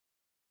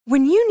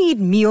When you need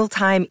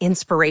mealtime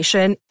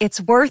inspiration,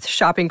 it's worth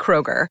shopping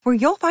Kroger, where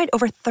you'll find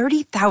over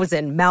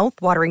 30,000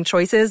 mouth-watering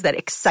choices that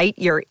excite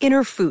your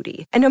inner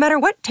foodie. And no matter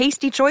what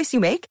tasty choice you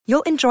make,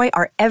 you'll enjoy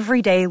our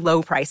everyday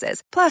low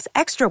prices, plus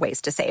extra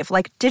ways to save,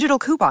 like digital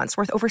coupons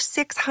worth over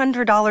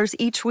 $600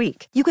 each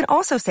week. You can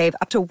also save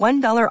up to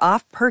 $1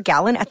 off per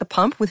gallon at the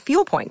pump with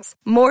fuel points.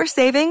 More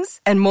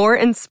savings and more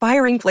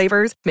inspiring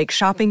flavors make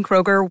shopping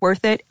Kroger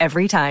worth it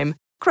every time.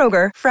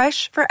 Kroger,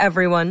 fresh for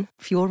everyone.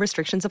 Fuel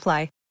restrictions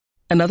apply.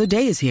 Another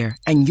day is here,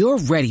 and you're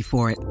ready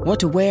for it. What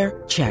to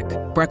wear? Check.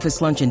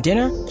 Breakfast, lunch, and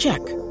dinner? Check.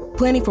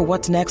 Planning for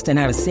what's next and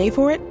how to save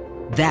for it?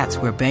 That's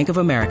where Bank of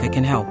America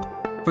can help.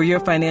 For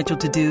your financial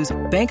to-dos,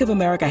 Bank of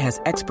America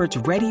has experts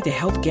ready to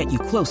help get you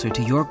closer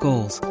to your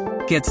goals.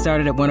 Get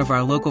started at one of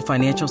our local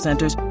financial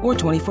centers or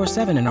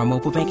 24/7 in our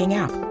mobile banking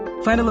app.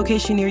 Find a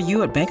location near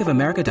you at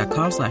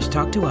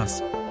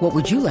bankofamerica.com/talktous. What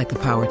would you like the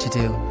power to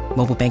do?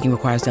 Mobile banking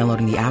requires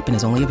downloading the app and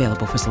is only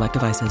available for select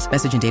devices.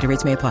 Message and data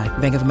rates may apply.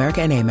 Bank of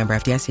America N.A., member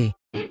FDIC.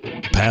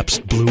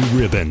 Pabst Blue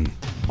Ribbon.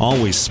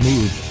 Always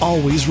smooth,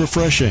 always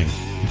refreshing.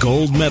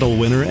 Gold medal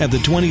winner at the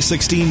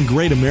 2016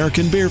 Great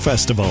American Beer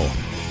Festival.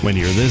 When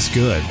you're this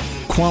good,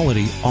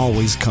 quality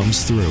always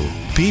comes through.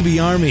 PB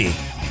Army,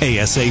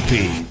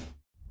 ASAP.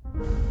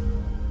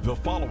 The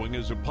following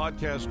is a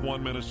Podcast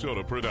One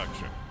Minnesota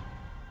production.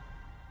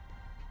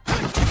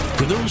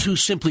 For those who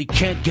simply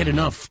can't get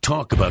enough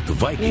talk about the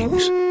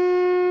Vikings,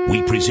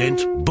 we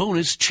present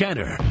Bonus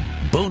Chatter.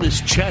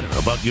 Bonus chatter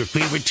about your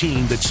favorite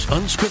team that's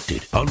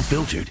unscripted,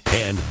 unfiltered,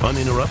 and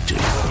uninterrupted.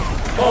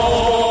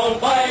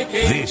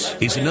 This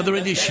is another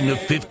edition of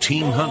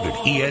 1500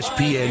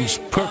 ESPN's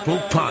Purple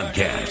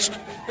Podcast.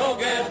 Go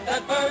get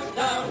that first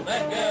down,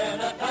 then get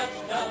a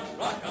touchdown,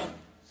 rock 'em,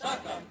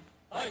 sock 'em.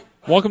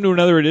 Welcome to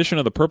another edition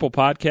of the Purple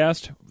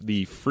Podcast,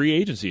 the free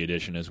agency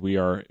edition, as we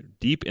are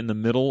deep in the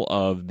middle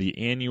of the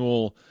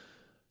annual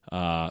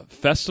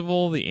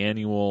festival, the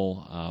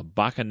annual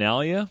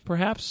bacchanalia,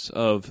 perhaps,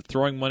 of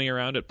throwing money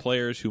around at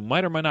players who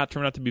might or might not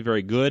turn out to be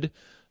very good.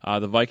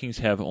 The Vikings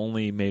have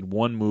only made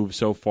one move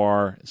so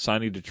far,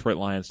 signing Detroit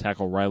Lions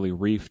tackle Riley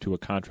Reiff to a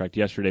contract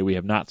yesterday. We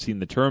have not seen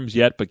the terms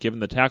yet, but given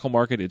the tackle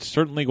market, it's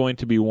certainly going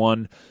to be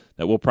one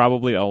that will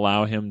probably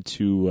allow him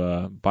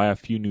to buy a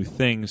few new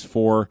things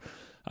for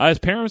his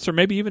parents, or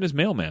maybe even his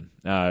mailman.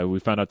 We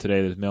found out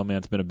today that his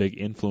mailman's been a big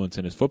influence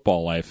in his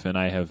football life, and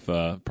I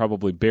have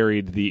probably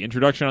buried the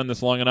introduction on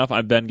this long enough.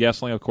 I'm Ben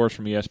Goessling, of course,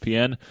 from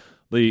ESPN,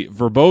 the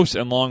verbose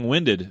and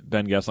long-winded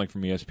Ben Goessling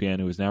from ESPN,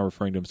 who is now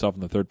referring to himself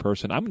in the third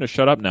person. I'm going to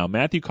shut up now.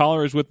 Matthew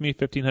Collar is with me,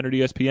 1500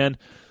 ESPN.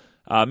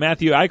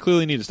 Matthew, I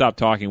clearly need to stop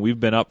talking. We've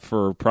been up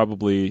for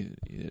probably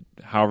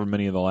however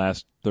many of the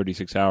last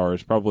 36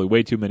 hours, probably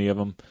way too many of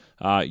them.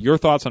 Your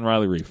thoughts on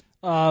Riley Reiff?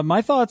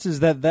 My thoughts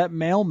is that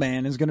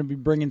mailman is going to be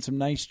bringing some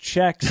nice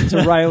checks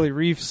to Riley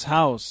Reiff's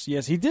house.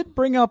 Yes, he did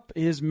bring up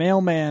his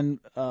mailman,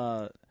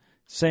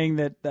 saying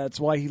that's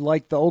why he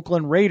liked the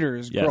Oakland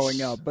Raiders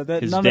growing up. But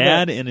that his none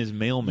dad of that, and his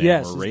mailman were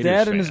Raiders his dad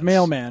fans. and his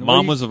mailman.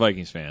 Mom was a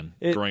Vikings fan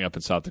growing up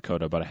in South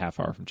Dakota, about a half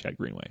hour from Chad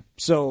Greenway.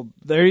 So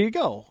there you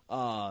go.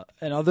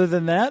 And other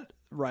than that,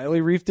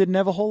 Riley Reiff didn't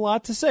have a whole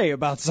lot to say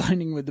about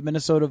signing with the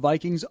Minnesota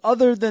Vikings,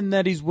 other than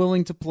that he's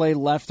willing to play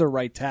left or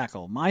right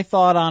tackle. My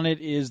thought on it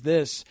is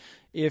this.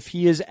 If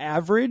he is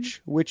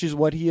average, which is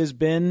what he has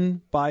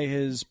been by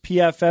his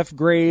PFF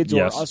grades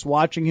or us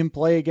watching him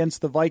play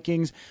against the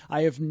Vikings,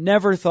 I have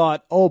never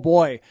thought, oh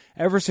boy,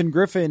 Everson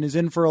Griffin is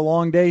in for a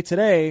long day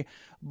today.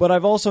 But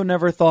I've also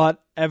never thought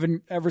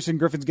Everson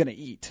Griffin's going to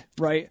eat,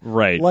 right?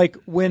 Right. Like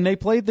when they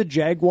played the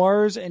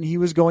Jaguars and he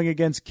was going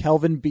against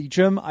Kelvin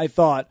Beachum, I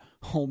thought,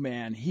 oh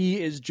man, he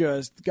is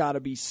just got to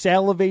be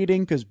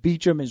salivating because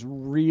Beachum is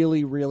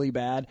really, really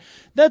bad.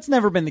 That's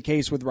never been the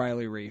case with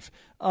Riley Reiff.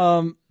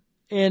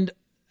 And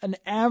an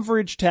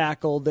average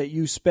tackle that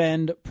you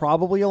spend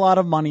probably a lot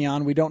of money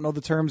on. We don't know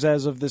the terms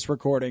as of this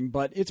recording,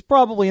 but it's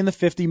probably in the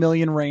 $50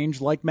 million range,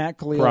 like Matt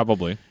Khalil.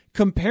 Probably.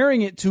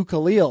 Comparing it to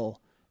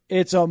Khalil,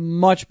 it's a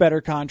much better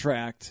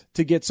contract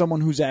to get someone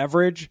who's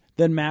average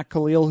than Matt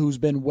Khalil, who's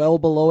been well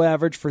below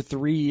average for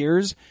 3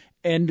 years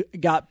and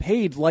got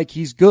paid like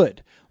he's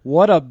good.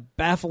 What a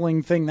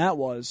baffling thing that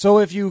was. So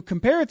if you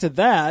compare it to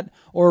that,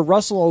 or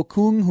Russell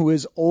Okung, who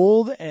is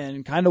old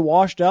and kind of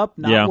washed up,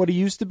 not what he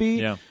used to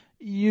be,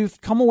 you've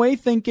come away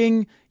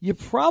thinking you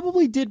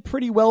probably did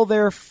pretty well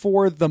there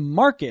for the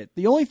market.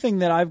 The only thing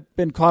that I've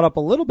been caught up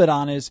a little bit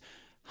on is,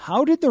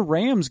 how did the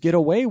Rams get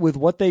away with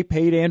what they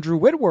paid Andrew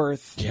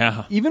Whitworth?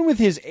 Yeah. Even with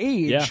his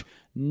age,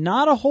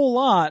 not a whole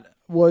lot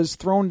was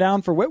thrown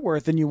down for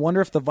Whitworth, and you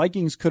wonder if the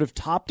Vikings could have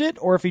topped it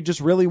or if he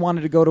just really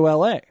wanted to go to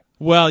L.A.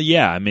 Well,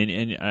 yeah. I mean,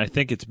 and I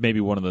think it's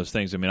maybe one of those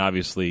things. I mean,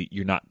 obviously,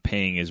 you're not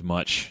paying as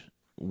much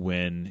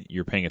when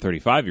you're paying a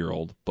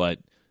 35-year-old, but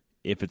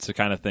if it's the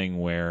kind of thing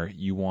where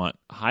you want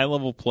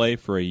high-level play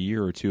for a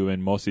year or two,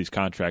 and most of these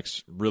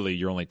contracts, really,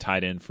 you're only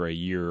tied in for a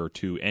year or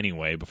two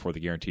anyway before the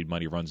guaranteed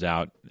money runs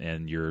out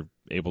and you're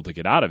able to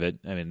get out of it.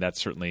 I mean,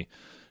 that's certainly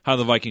how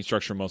the Vikings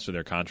structure most of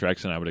their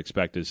contracts, and I would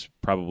expect is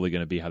probably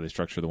going to be how they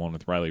structure the one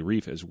with Riley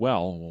Reiff as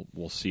well.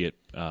 We'll see it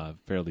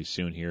fairly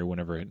soon here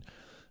whenever it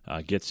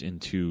gets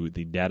into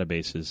the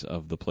databases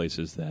of the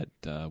places that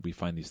we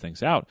find these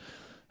things out.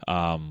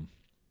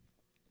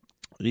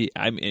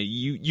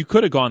 You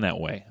could have gone that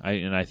way,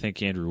 and I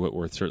think Andrew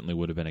Whitworth certainly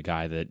would have been a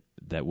guy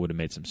that would have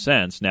made some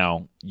sense.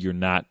 Now, you're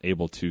not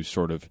able to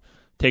sort of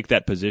take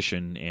that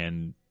position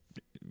and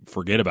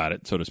forget about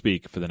it, so to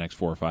speak, for the next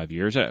 4 or 5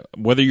 years.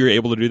 Whether you're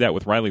able to do that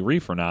with Riley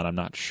Reiff or not, I'm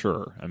not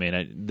sure. I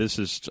mean, this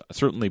is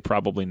certainly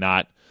probably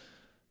not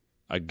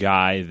a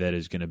guy that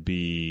is going to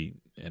be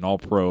an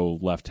all-pro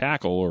left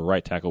tackle or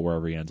right tackle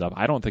wherever he ends up.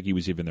 I don't think he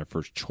was even their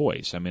first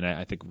choice. I mean,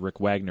 I think Rick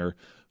Wagner,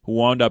 who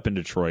wound up in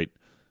Detroit,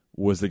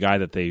 was the guy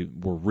that they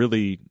were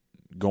really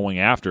going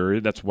after.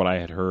 That's what I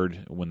had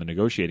heard when the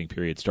negotiating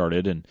period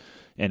started. And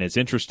it's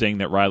interesting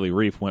that Riley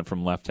Reiff went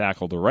from left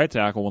tackle to right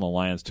tackle when the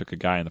Lions took a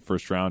guy in the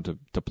first round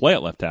to play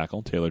at left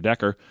tackle, Taylor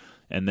Decker,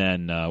 and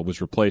then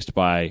was replaced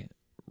by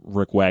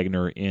Rick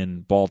Wagner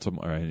in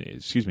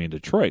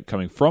Detroit,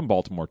 coming from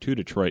Baltimore to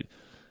Detroit.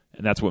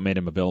 And that's what made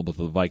him available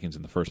to the Vikings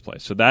in the first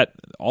place. So that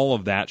all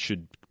of that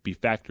should be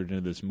factored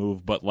into this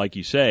move. But like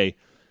you say,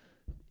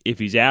 if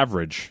he's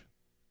average,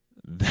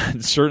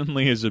 that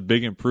certainly is a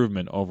big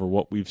improvement over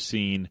what we've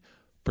seen,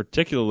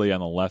 particularly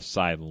on the left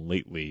side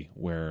lately,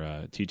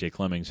 where T.J.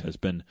 Clemmings has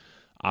been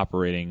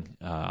operating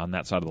on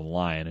that side of the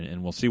line.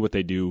 And we'll see what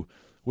they do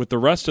with the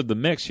rest of the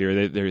mix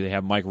here. They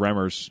have Mike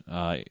Remmers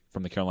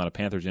from the Carolina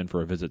Panthers in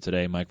for a visit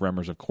today. Mike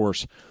Remmers, of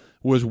course,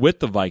 was with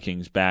the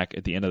Vikings back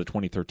at the end of the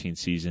 2013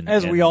 season.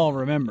 As we all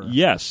remember.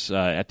 Yes,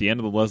 at the end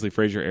of the Leslie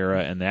Frazier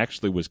era, and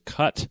actually was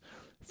cut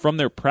from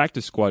their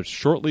practice squad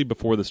shortly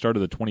before the start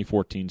of the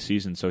 2014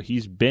 season. So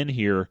he's been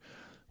here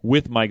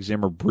with Mike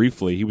Zimmer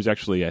briefly. He was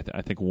actually,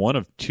 I think, one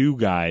of two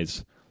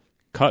guys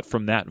cut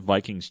from that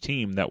Vikings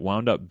team that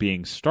wound up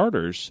being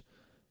starters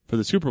for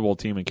the Super Bowl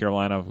team in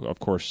Carolina. Of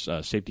course,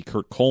 safety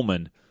Kurt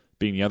Coleman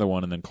being the other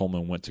one, and then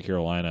Coleman went to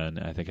Carolina and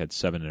I think had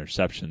 7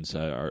 interceptions.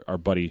 Our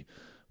buddy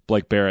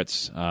Blake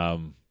Barrett's,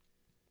 who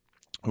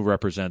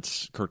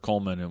represents Kurt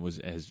Coleman,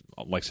 and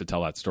likes to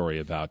tell that story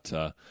about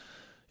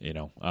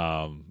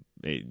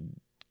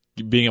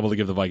being able to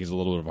give the Vikings a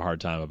little bit of a hard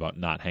time about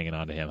not hanging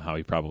on to him, how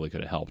he probably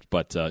could have helped.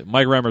 But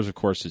Mike Remmers, of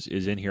course,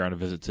 is in here on a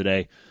visit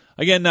today.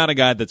 Again, not a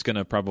guy that's going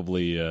to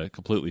probably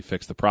completely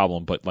fix the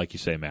problem, but like you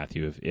say,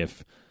 Matthew,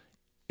 if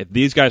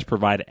these guys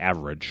provide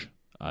average,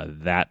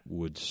 that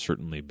would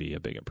certainly be a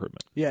big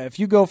improvement. Yeah, if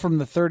you go from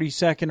the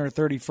 32nd or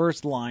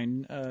 31st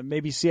line,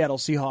 maybe Seattle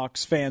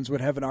Seahawks fans would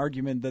have an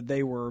argument that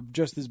they were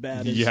just as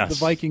bad as the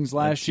Vikings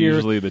last year.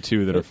 Usually the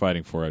two that are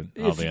fighting for it,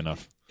 oddly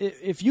enough.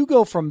 If you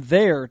go from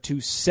there to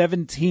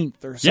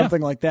 17th or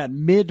something like that,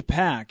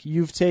 mid-pack,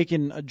 you've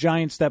taken a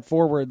giant step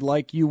forward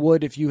like you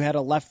would if you had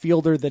a left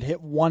fielder that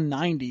hit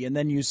 190 and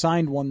then you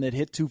signed one that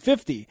hit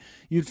 250.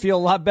 You'd feel a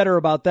lot better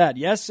about that.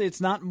 Yes, it's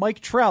not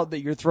Mike Trout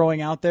that you're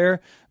throwing out there,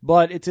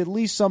 but it's at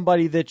least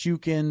somebody that you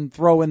can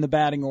throw in the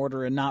batting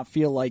order and not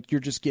feel like you're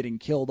just getting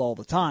killed all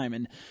the time.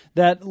 And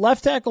that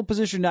left tackle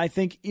position, I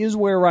think, is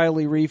where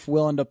Riley Reiff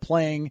will end up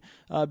playing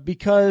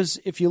because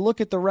if you look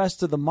at the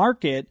rest of the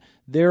market,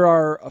 there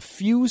are a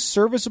few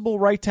serviceable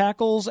right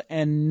tackles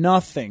and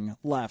nothing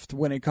left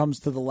when it comes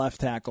to the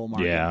left tackle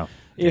market. Yeah.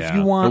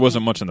 You want, there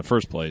wasn't much in the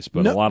first place,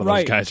 but a lot of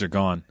those guys are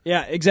gone.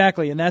 Yeah,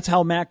 exactly. And that's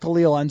how Matt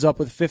Khalil ends up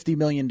with $50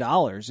 million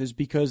is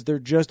because there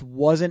just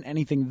wasn't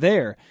anything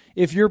there.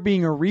 If you're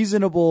being a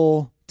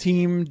reasonable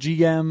team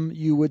GM,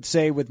 you would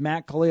say with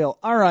Matt Khalil,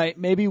 all right,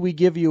 maybe we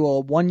give you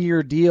a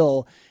 1-year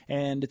deal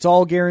and it's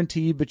all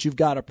guaranteed, but you've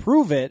got to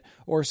prove it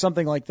or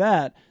something like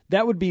that.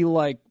 That would be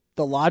like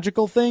the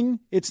logical thing.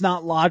 It's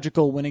not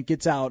logical when it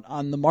gets out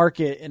on the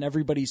market and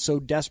everybody's so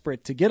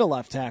desperate to get a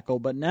left tackle.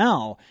 But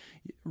now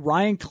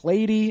Ryan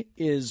Clady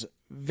is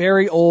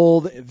very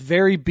old,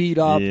 very beat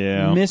up,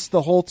 missed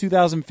the whole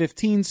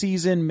 2015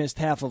 season, missed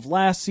half of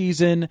last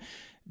season.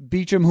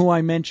 Beachum, who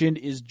I mentioned,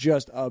 is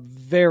just a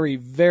very,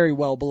 very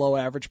well below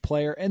average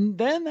player. And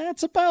then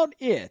that's about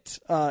it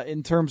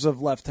in terms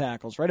of left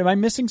tackles, right? Am I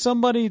missing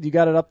somebody? You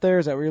got it up there?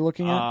 Is that what you're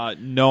looking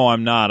at? No,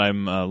 I'm not.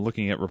 I'm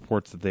looking at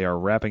reports that they are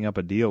wrapping up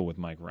a deal with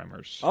Mike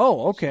Remmers.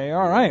 Oh, okay.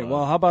 All right.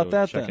 Well, how about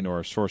that then? Check into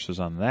our sources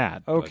on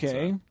that.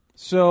 Okay.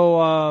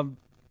 So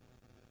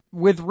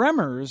with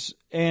Remmers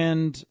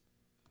and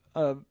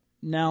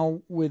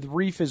now with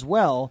Reiff as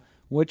well,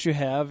 what you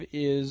have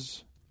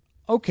is,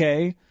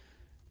 okay,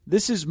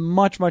 this is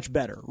much, much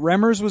better.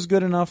 Remmers was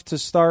good enough to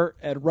start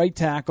at right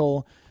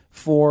tackle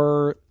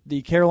for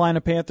the Carolina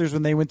Panthers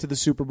when they went to the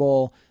Super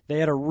Bowl. They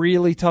had a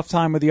really tough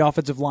time with the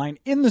offensive line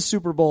in the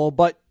Super Bowl,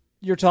 but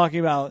you're talking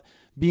about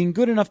being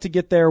good enough to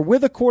get there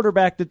with a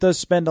quarterback that does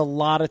spend a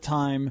lot of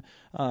time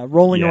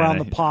rolling around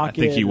the pocket.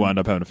 I think he wound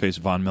up having to face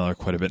Von Miller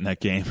quite a bit in that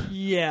game.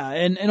 Yeah,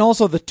 and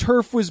also the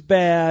turf was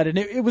bad, and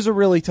it was a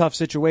really tough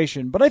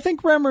situation. But I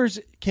think Remmers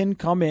can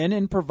come in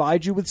and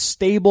provide you with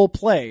stable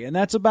play, and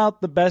that's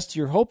about the best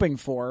you're hoping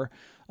for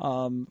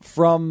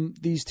from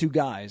these two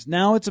guys.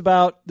 Now it's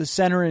about the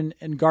center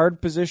and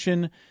guard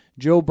position.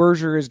 Joe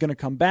Berger is going to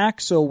come back,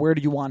 so where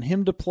do you want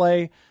him to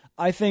play?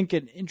 I think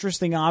an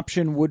interesting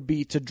option would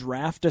be to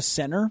draft a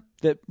center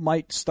that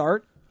might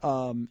start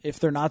if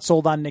they're not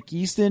sold on Nick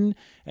Easton.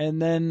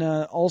 And then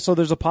also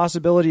there's a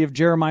possibility of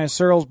Jeremiah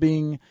Searles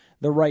being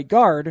the right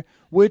guard,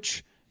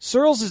 which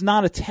Searles is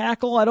not a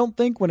tackle, I don't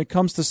think, when it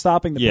comes to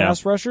stopping the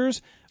pass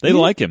rushers. They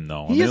like him,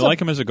 though. They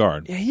like him as a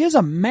guard. He is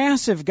a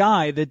massive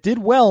guy that did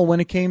well when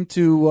it came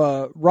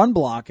to run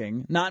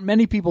blocking. Not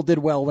many people did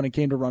well when it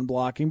came to run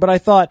blocking, but I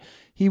thought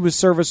he was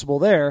serviceable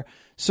there.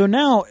 So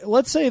now,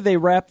 let's say they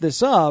wrap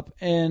this up,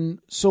 and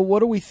so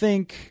what do we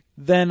think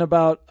then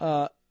about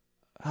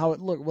how it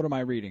look? What am I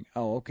reading?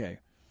 Oh, okay.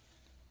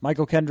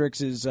 Michael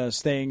Kendricks is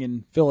staying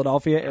in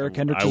Philadelphia. Eric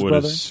Kendricks' brother. I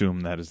would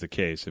assume that is the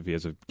case if he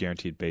has a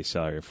guaranteed base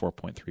salary of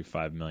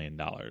 $4.35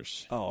 million.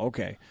 Oh,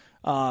 okay.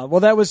 Well,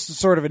 that was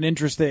sort of an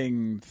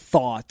interesting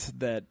thought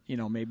that,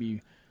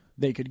 maybe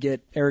they could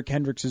get Eric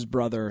Kendricks'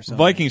 brother or something.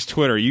 Vikings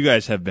Twitter, you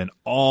guys have been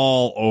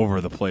all over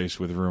the place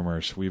with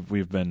rumors.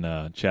 We've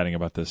been chatting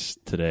about this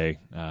today,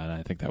 and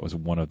I think that was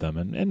one of them.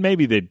 And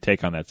maybe they'd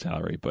take on that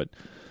salary, but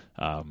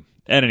at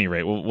any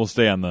rate, we'll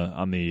stay on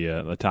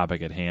the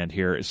topic at hand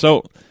here.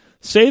 So,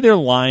 say their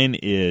line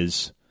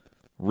is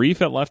Reiff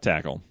at left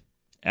tackle,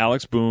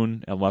 Alex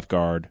Boone at left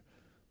guard,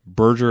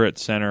 Berger at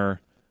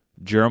center,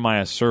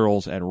 Jeremiah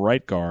Searles at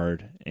right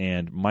guard,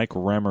 and Mike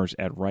Remmers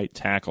at right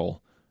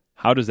tackle.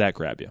 How does that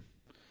grab you?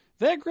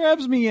 That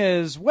grabs me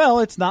as,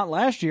 well, it's not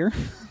last year.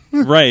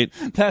 Right.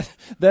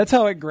 That's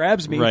how it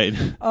grabs me. Right.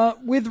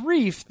 With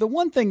Reiff, the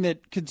one thing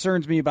that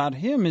concerns me about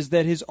him is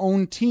that his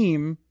own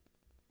team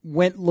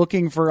went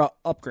looking for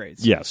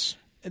upgrades. Yes.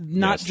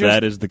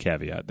 That is the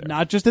caveat there.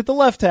 Not just at the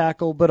left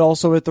tackle, but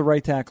also at the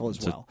right tackle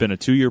as well. It's been a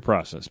 2-year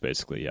process,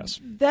 basically,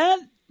 yes. That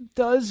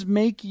does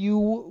make you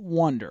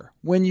wonder.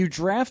 When you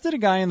drafted a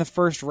guy in the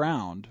first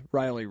round,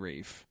 Riley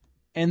Reiff,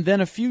 and then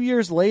a few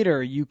years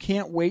later, you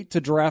can't wait to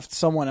draft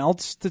someone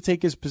else to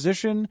take his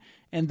position,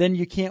 and then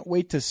you can't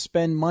wait to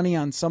spend money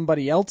on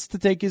somebody else to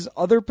take his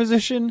other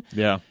position.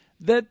 Yeah.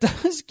 That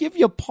does give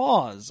you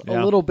pause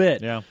a little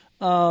bit. Yeah.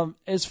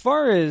 As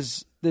far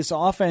as this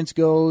offense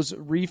goes,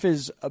 Reiff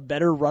is a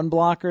better run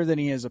blocker than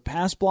he is a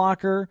pass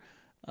blocker.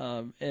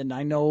 And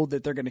I know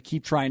that they're going to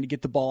keep trying to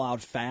get the ball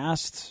out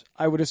fast,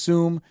 I would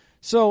assume.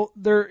 So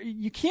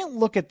you can't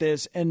look at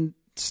this and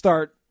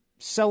start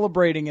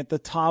celebrating at the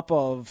top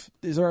of,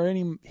 is there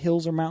any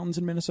hills or mountains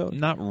in Minnesota?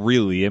 Not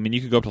really. I mean,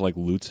 you could go up to like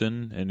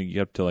Lutsen and you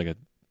get up to like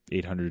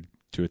 800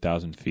 to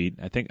 1,000 feet.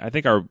 I think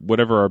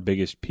whatever our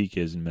biggest peak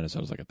is in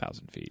Minnesota is like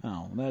 1,000 feet.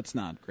 Oh, that's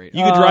not great.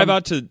 You could drive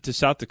out to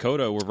South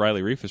Dakota where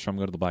Riley Reiff is from,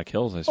 go to the Black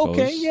Hills, I suppose.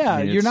 Okay, yeah.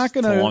 I mean, you're not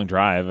going to... It's a long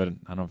drive. I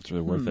don't know if it's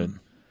really worth it.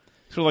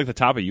 It's sort of like the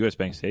top of U.S.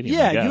 Bank Stadium,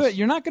 I Yeah, guess.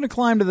 you're not going to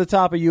climb to the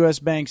top of U.S.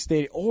 Bank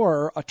Stadium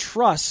or a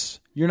truss.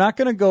 You're not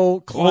going to go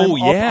climb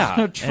up on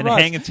a truss. And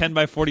hang a 10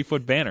 by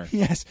 40-foot banner.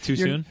 Yes. Too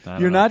soon?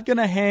 You're not going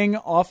to hang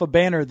off a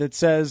banner that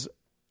says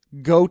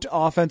GOAT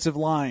offensive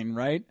line,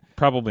 right?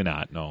 Probably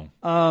not, no.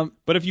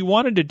 But if you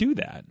wanted to do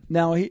that,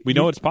 we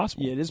know it's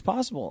possible. It is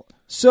possible.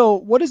 So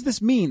what does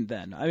this mean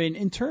then? I mean,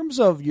 in terms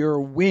of your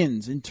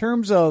wins, in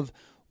terms of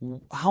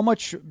how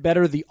much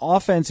better the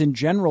offense in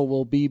general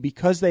will be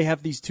because they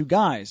have these two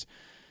guys.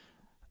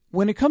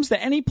 When it comes to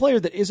any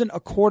player that isn't a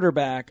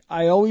quarterback,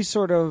 I always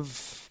sort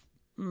of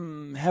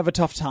have a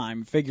tough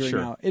time figuring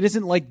out. It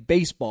isn't like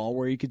baseball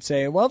where you could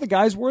say, well, the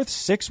guy's worth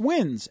 6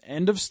 wins.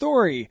 End of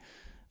story.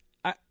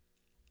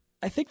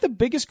 I think the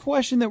biggest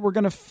question that we're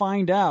going to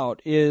find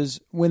out is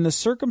when the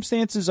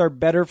circumstances are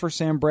better for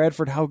Sam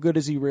Bradford, how good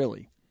is he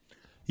really?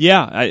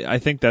 Yeah, I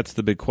think that's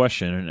the big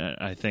question, and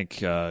I think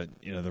the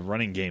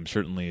running game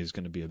certainly is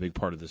going to be a big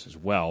part of this as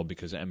well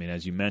because, I mean,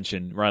 as you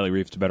mentioned, Riley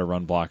Reiff's a better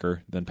run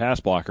blocker than pass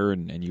blocker,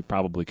 and you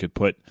probably could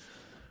put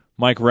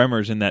Mike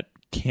Remmers in that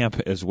camp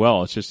as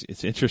well.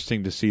 It's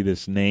interesting to see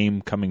this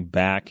name coming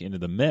back into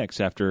the mix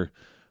after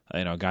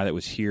a guy that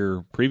was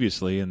here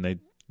previously, and they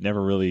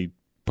never really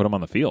put him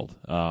on the field.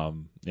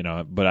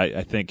 But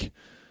I think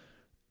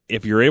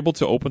if you're able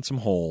to open some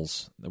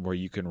holes where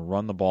you can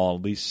run the ball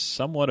at least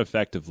somewhat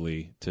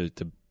effectively to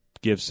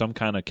give some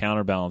kind of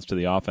counterbalance to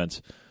the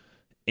offense,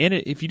 and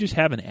if you just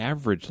have an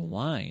average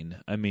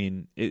line, I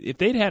mean, if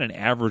they'd had an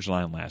average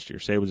line last year,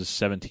 say it was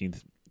the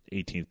 17th,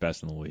 18th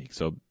best in the league,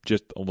 so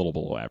just a little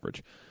below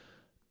average,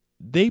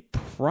 they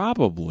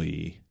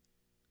probably,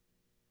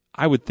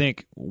 I would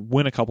think,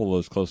 win a couple of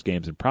those close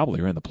games and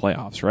probably are in the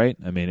playoffs, right?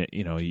 I mean,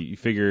 you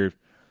figure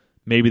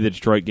maybe the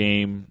Detroit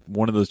game,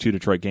 one of those 2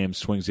 Detroit games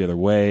swings the other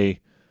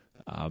way.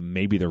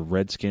 Maybe the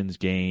Redskins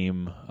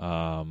game.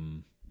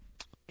 Trying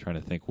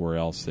to think where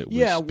else it was.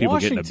 Yeah, people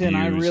Washington, getting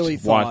abused. I really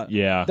thought.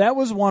 That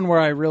was one where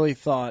I really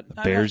thought.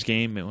 The Bears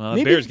game? Well,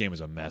 the Bears game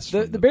was a mess.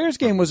 The Bears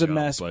game was a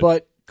mess,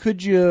 but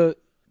could you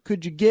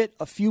get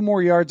a few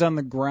more yards on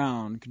the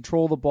ground,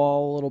 control the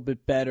ball a little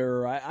bit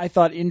better? I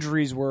thought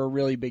injuries were a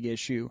really big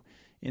issue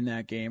in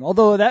that game.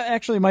 Although that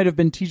actually might have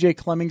been TJ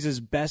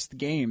Clemmings' best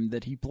game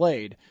that he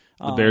played.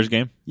 The Bears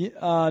game?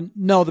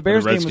 No, the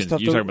Bears game was tough.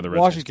 You're talking about the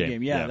Redskins Washington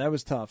game. Yeah, that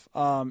was tough.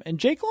 And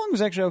Jake Long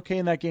was actually okay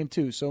in that game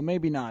too, so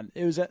maybe not.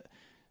 It was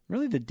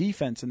really the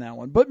defense in that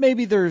one. But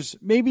maybe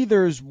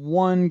there's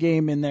one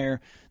game in there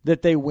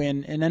that they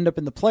win and end up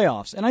in the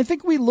playoffs. And I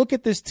think we look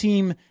at this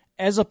team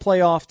as a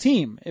playoff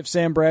team if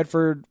Sam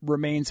Bradford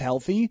remains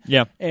healthy.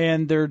 Yeah.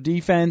 And their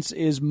defense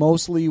is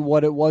mostly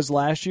what it was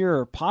last year,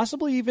 or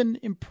possibly even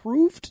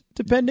improved,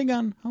 depending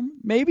on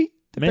maybe.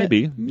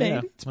 Maybe.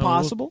 It's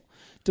possible.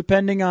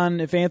 Depending on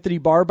if Anthony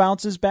Barr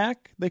bounces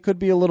back, they could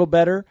be a little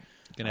better.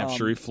 Going to have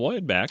Sharif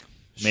Floyd back.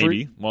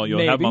 Maybe. Well, you'll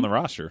have him on the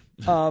roster.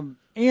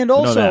 And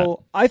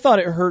also, I thought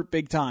it hurt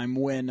big time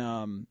when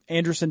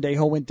Andrew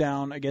Sendejo went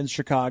down against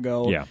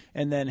Chicago,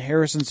 and then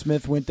Harrison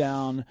Smith went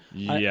down.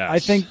 Yes. I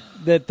think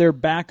that their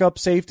backup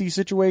safety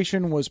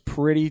situation was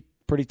pretty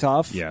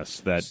tough. Yes,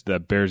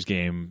 that Bears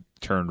game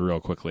turned real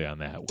quickly on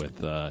that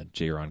with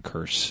Jaron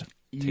Kearse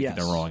taking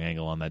the wrong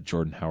angle on that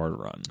Jordan Howard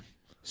run.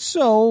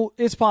 So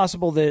it's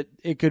possible that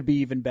it could be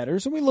even better.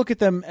 So we look at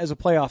them as a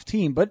playoff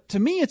team. But to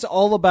me, it's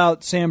all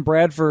about Sam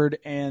Bradford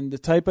and the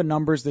type of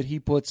numbers that he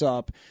puts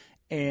up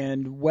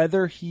and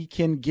whether he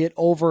can get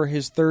over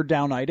his third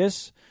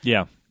downitis.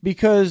 Yeah.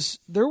 Because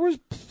there was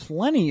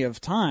plenty of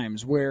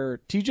times where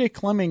TJ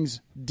Clemmings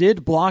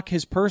did block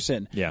his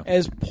person. Yeah.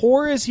 As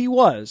poor as he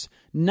was,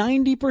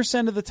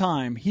 90% of the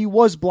time he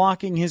was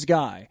blocking his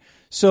guy.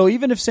 So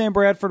even if Sam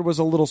Bradford was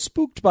a little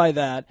spooked by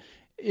that,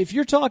 if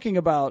you're talking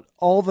about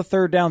all the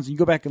third downs and you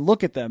go back and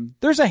look at them,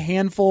 there's a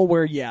handful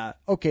where,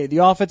 the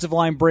offensive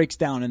line breaks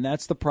down and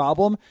that's the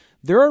problem.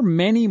 There are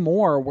many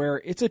more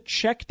where it's a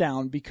check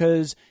down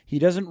because he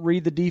doesn't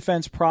read the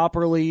defense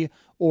properly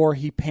or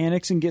he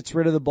panics and gets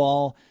rid of the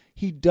ball.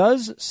 He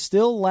does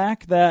still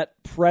lack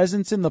that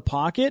presence in the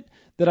pocket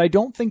that I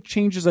don't think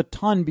changes a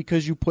ton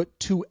because you put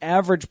two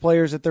average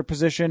players at their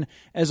position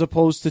as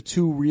opposed to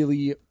two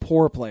really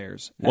poor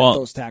players at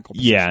those tackle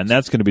positions. Yeah, and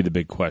that's going to be the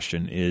big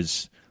question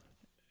is,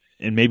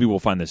 and maybe we'll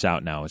find this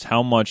out now, is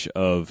how much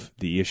of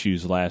the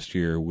issues last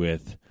year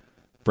with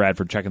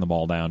Bradford checking the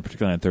ball down,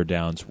 particularly on third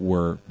downs,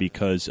 were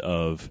because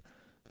of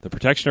the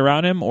protection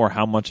around him, or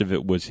how much of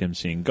it was him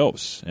seeing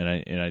ghosts? And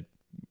I,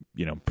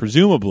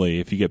 presumably,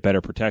 if you get better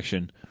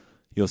protection,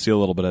 you'll see a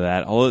little bit of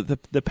that. Although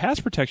the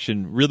pass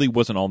protection really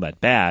wasn't all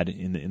that bad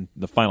in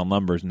the final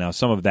numbers. Now,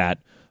 some of that,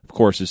 of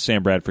course, is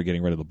Sam Bradford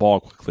getting rid of the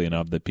ball quickly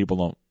enough that people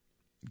don't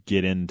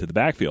get into the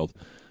backfield.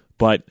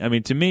 But I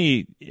mean, to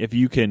me, if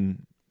you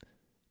can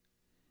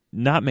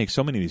not make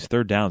so many of these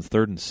third downs,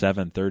 3rd and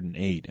 7, 3rd and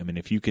 8. I mean,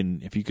 if you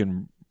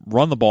can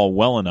run the ball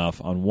well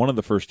enough on one of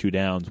the first two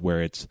downs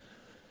where it's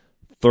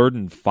 3rd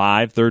and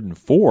 5, 3rd and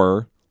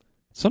 4,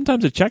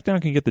 sometimes a check down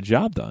can get the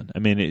job done. I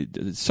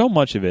mean, so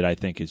much of it, I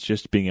think, is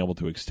just being able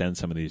to extend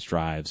some of these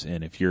drives.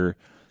 And if you're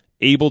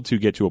able to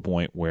get to a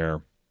point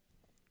where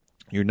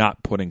you're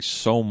not putting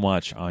so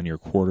much on your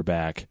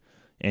quarterback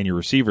and your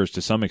receivers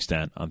to some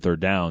extent on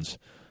third downs,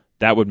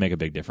 that would make a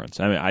big difference.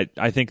 I mean,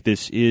 I think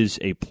this is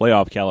a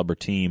playoff caliber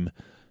team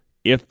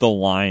if the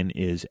line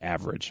is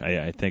average.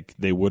 I think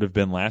they would have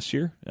been last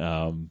year.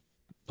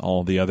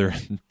 All the other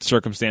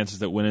circumstances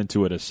that went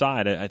into it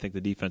aside, I think the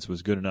defense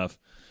was good enough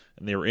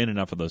and they were in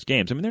enough of those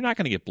games. I mean, they're not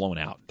going to get blown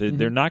out.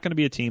 They're not going to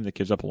be a team that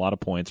gives up a lot of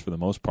points for the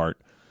most part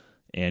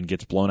and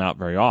gets blown out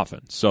very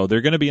often. So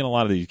they're going to be in a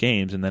lot of these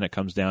games, and then it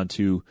comes down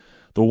to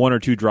the one or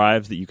two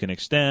drives that you can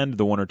extend,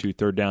 the one or two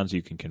third downs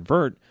you can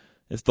convert.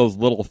 It's those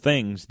little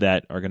things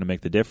that are going to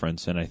make the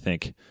difference, and I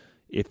think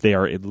if they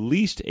are at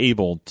least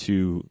able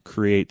to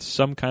create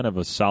some kind of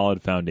a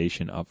solid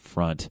foundation up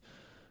front,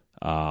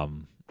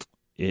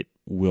 it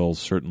will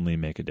certainly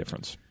make a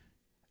difference.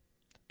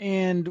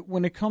 And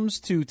when it comes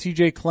to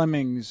TJ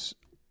Clemmings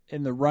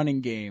in the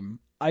running game,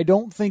 I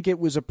don't think it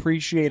was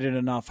appreciated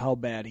enough how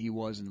bad he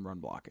was in run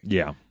blocking.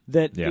 Yeah.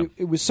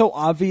 It was so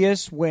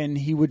obvious when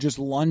he would just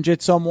lunge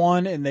at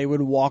someone and they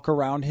would walk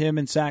around him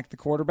and sack the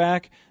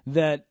quarterback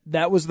that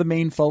was the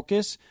main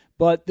focus.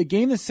 But the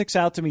game that sticks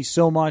out to me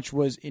so much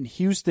was in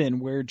Houston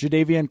where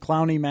Jadeveon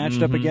Clowney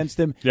matched up against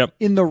him. Yep.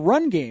 In the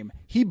run game,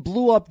 he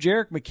blew up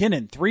Jerick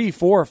McKinnon 3,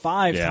 4,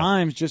 5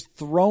 times, just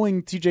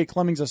throwing TJ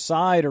Clemmings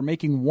aside or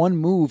making one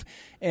move.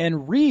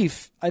 And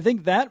Reef, I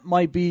think that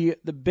might be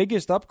the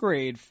biggest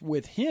upgrade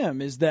with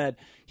him is that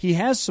he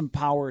has some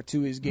power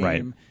to his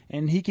game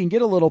and he can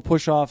get a little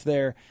push off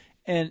there.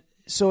 And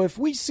so if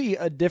we see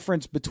a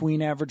difference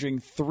between averaging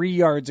 3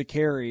 yards a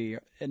carry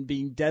and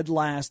being dead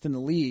last in the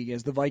league,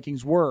 as the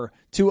Vikings were,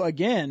 to,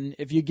 again,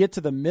 if you get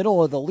to the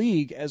middle of the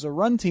league as a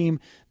run team,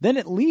 then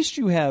at least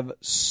you have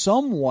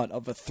somewhat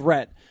of a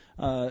threat.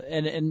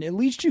 And at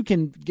least you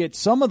can get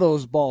some of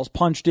those balls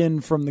punched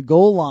in from the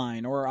goal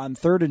line or on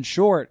 3rd and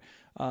short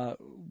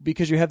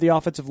because you have the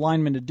offensive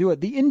linemen to do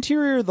it. The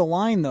interior of the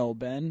line, though,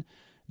 Ben,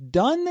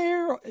 done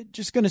there,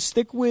 just going to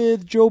stick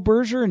with Joe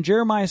Berger and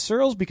Jeremiah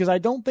Searles because I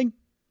don't think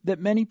that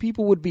many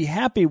people would be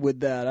happy with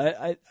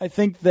that. I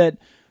think that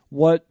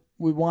what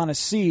we want to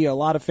see, a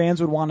lot of fans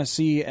would want to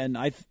see, and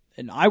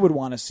I would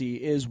want to see,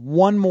 is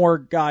one more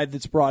guy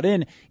that's brought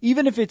in,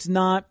 even if it's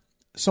not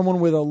someone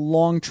with a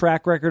long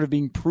track record of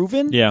being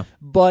proven. Yeah.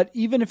 But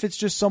even if it's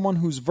just someone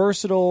who's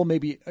versatile,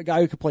 maybe a guy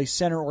who could play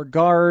center or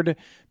guard,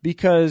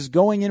 because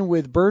going in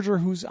with Berger,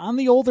 who's on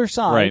the older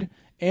side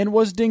and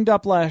was dinged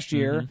up last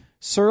year,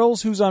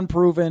 Searles, who's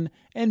unproven,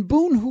 and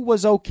Boone, who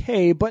was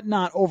okay but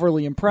not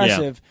overly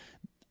impressive.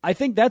 I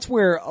think that's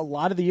where a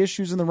lot of the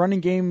issues in the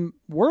running game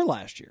were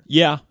last year.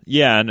 Yeah,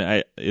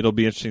 and it'll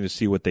be interesting to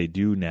see what they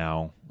do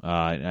now.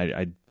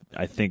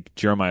 I think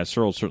Jeremiah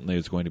Searles certainly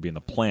is going to be in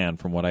the plan,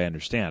 from what I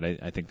understand.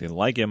 I think they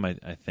like him. I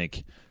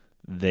think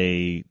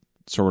they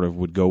sort of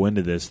would go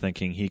into this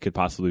thinking he could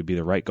possibly be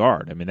the right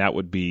guard. I mean, that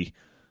would be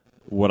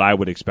what I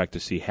would expect to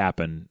see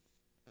happen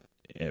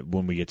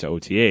when we get to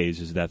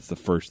OTAs. Is that's the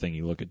first thing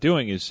you look at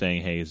doing, is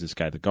saying, hey, is this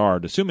guy the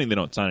guard? Assuming they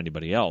don't sign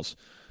anybody else.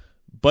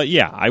 But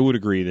yeah, I would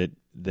agree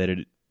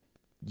that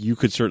you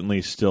could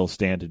certainly still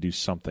stand to do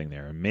something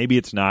there. And maybe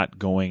it's not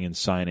going and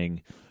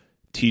signing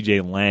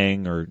TJ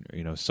Lang or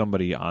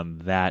somebody on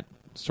that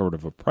sort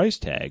of a price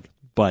tag,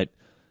 but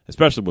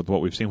especially with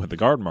what we've seen with the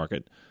guard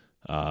market,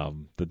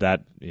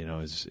 that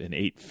is an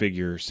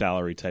 8-figure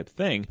salary type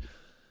thing.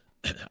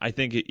 I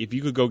think if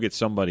you could go get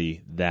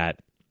somebody that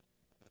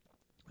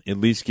at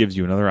least gives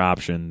you another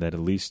option, that at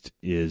least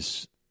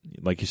is,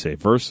 like you say,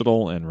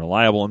 versatile and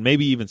reliable, and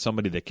maybe even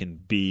somebody that can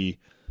be,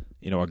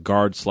 a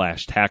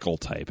guard/tackle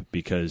type,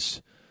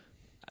 because,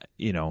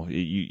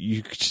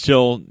 you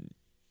still,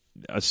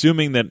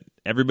 assuming that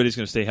everybody's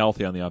going to stay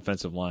healthy on the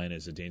offensive line,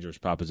 is a dangerous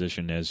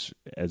proposition, as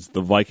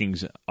the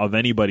Vikings of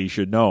anybody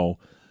should know.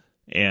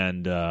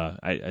 And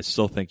I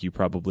still think you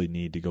probably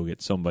need to go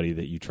get somebody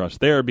that you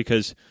trust there,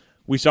 because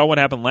we saw what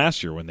happened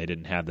last year when they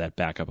didn't have that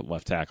backup at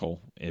left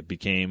tackle. It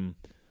became,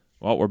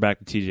 well, we're back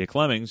to TJ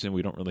Clemmings, and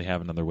we don't really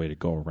have another way to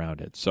go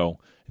around it. So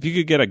if you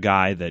could get a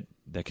guy that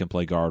can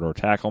play guard or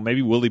tackle,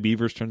 maybe Willie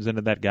Beavers turns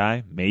into that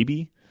guy,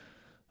 maybe.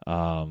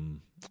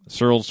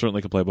 Searles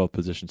certainly could play both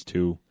positions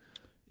too.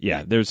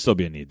 Yeah, there'd still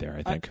be a need there,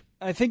 I think.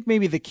 I think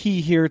maybe the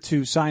key here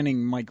to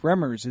signing Mike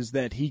Remmers is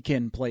that he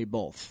can play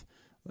both.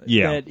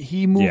 Yeah. That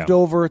he moved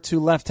over to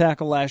left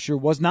tackle last year,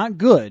 was not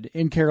good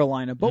in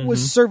Carolina, but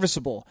was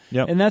serviceable.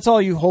 Yep. And that's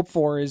all you hope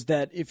for, is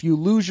that if you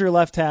lose your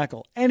left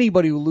tackle,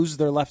 anybody who loses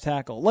their left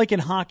tackle, like in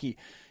hockey,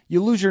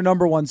 you lose your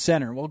number one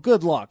center. Well,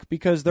 good luck,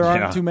 because there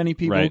aren't too many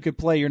people who could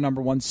play your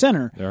number one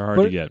center. They're hard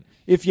to get.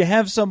 If you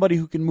have somebody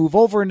who can move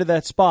over into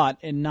that spot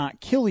and not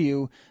kill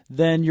you,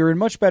 then you're in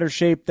much better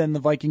shape than the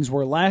Vikings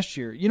were last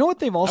year. You know what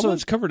they've also... I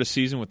once covered a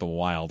season with the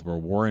Wild where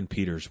Warren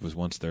Peters was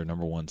once their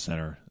number one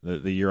center,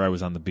 the year I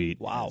was on the beat.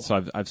 Wow.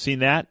 So I've seen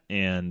that,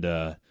 and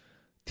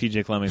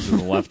TJ Clemmings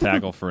was the left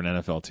tackle for an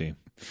NFL team.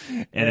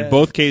 And in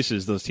both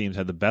cases, those teams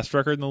had the best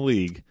record in the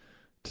league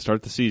to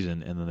start the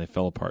season, and then they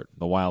fell apart.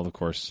 The Wild, of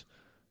course,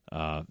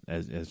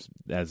 as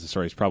the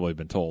story's probably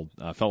been told,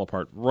 fell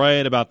apart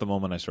right about the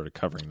moment I started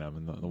covering them,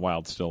 and the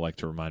Wild still like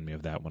to remind me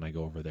of that when I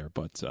go over there.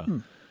 But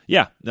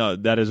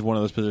that is one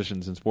of those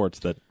positions in sports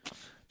that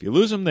if you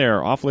lose them,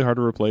 they're awfully hard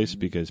to replace,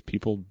 because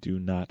people do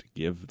not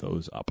give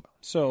those up.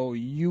 So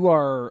you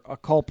are a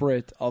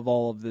culprit of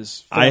all of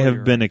this failure. I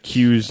have been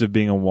accused of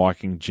being a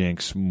walking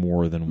jinx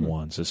more than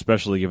once,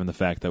 especially given the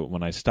fact that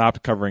when I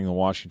stopped covering the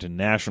Washington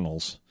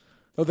Nationals,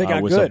 they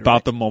got was good, about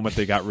right? the moment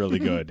they got really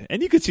good.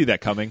 And you could see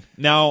that coming.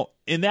 Now,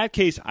 in that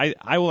case,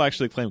 I will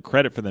actually claim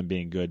credit for them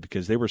being good,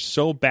 because they were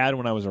so bad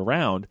when I was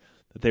around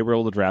that they were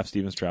able to draft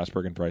Steven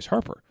Strasburg and Bryce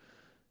Harper.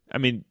 I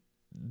mean,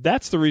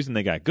 that's the reason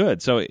they got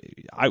good. So,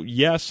 I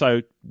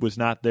was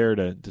not there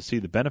to see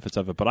the benefits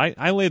of it, but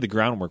I laid the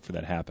groundwork for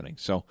that happening.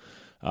 So,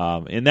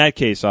 in that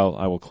case,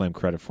 I will claim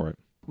credit for it.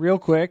 Real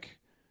quick,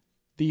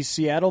 the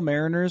Seattle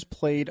Mariners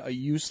played a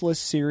useless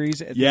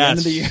series at the end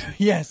of the year.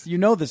 Yes, you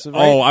know this, right?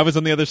 Oh, I was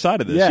on the other side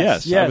of this.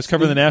 Yes. I was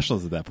covering the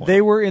Nationals at that point.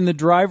 They were in the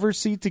driver's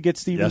seat to get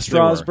Steven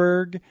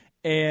Strasburg,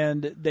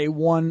 and they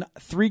won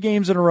 3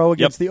 games in a row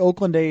against the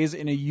Oakland A's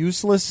in a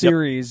useless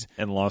series.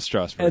 And lost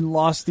Strasburg. And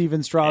lost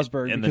Steven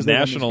Strasburg. And the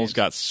Nationals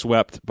got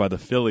swept by the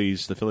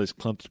Phillies. The Phillies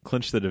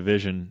clinched the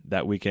division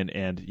that weekend.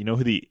 And you know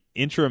who the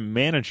interim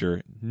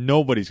manager,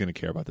 nobody's going to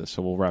care about this,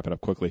 so we'll wrap it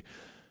up quickly.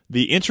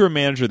 The interim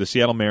manager of the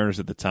Seattle Mariners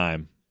at the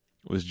time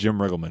was Jim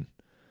Riggleman.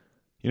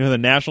 You know who the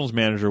Nationals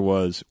manager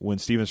was when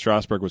Steven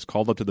Strasburg was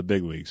called up to the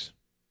big leagues?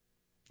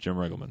 Jim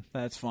Riggleman.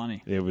 That's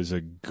funny. It was a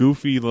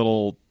goofy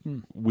little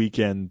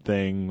weekend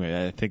thing.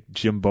 I think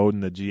Jim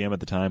Bowden, the GM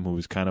at the time, who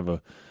was kind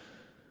of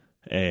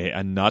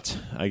a nut,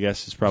 I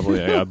guess is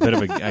probably a bit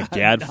of a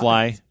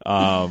gadfly,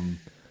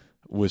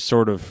 was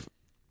sort of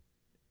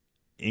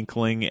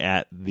inkling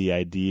at the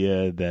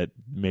idea that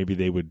maybe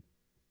they would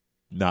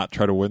not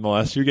try to win the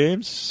last 2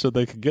 games so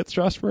they could get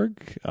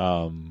Strasburg.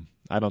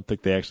 I don't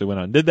think they actually went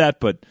out and did that,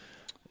 but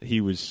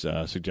he was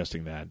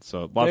suggesting that.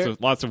 So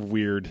lots of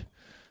weird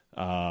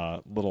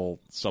little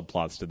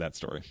subplots to that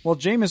story. Well,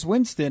 Jameis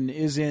Winston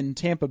is in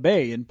Tampa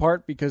Bay in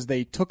part because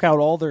they took out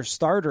all their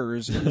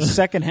starters in the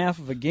second half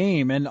of a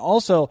game, and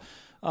also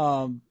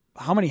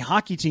how many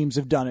hockey teams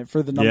have done it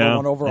for the number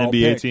 1 overall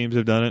NBA pick? Teams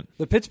have done it.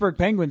 The Pittsburgh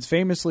Penguins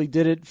famously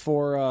did it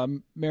for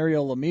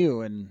Mario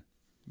Lemieux, and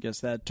I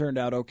guess that turned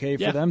out okay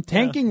for them.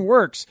 Tanking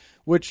works,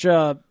 which,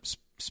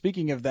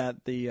 speaking of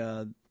that,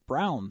 the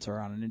Browns are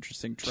on an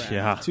interesting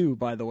track too,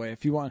 by the way.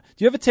 If you want,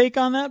 do you have a take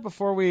on that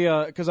before we?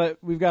 Because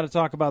we've got to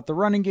talk about the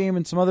running game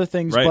and some other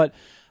things. Right. But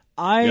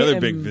The other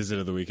big visit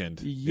of the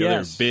weekend.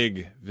 Yes. The other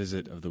big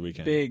visit of the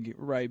weekend. Big,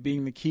 right,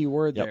 being the key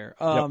word Yep. there.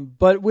 Yep.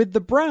 But with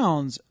the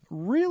Browns,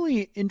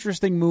 really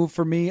interesting move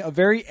for me. A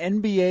very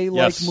NBA-like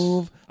Yes.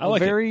 move. I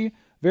like it.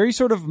 Very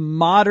sort of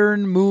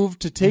modern move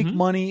to take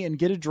money and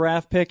get a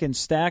draft pick and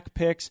stack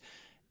picks.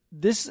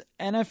 This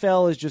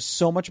NFL is just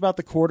so much about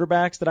the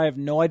quarterbacks that I have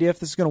no idea if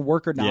this is going to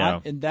work or not, Yeah.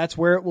 and that's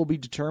where it will be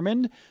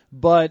determined.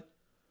 But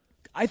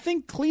I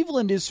think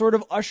Cleveland is sort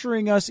of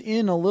ushering us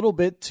in a little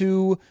bit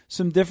to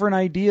some different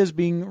ideas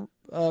being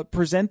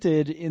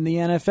presented in the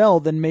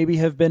NFL than maybe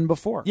have been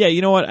before. Yeah, you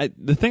know what?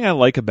 The thing I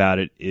like about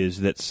it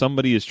is that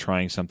somebody is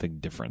trying something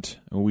different.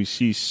 And we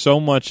see so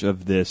much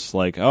of this,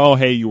 like, oh,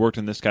 hey, you worked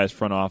in this guy's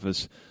front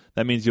office.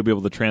 That means you'll be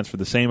able to transfer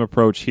the same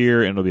approach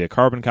here, and it'll be a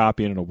carbon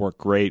copy, and it'll work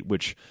great,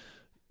 which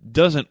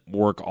doesn't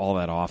work all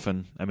that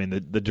often. I mean,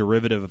 the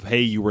derivative of,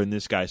 hey, you were in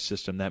this guy's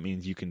system, that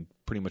means you can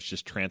pretty much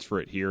just transfer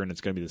it here, and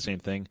it's going to be the same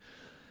thing.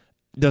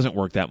 It doesn't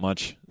work that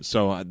much.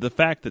 So the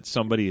fact that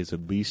somebody is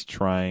at least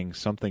trying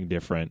something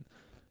different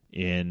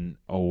in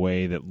a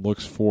way that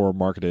looks for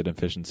marketed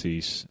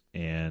efficiencies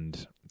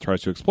and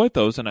tries to exploit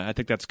those, and I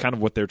think that's kind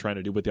of what they're trying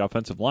to do with the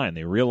offensive line.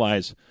 They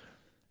realize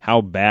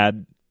how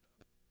bad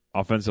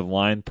offensive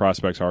line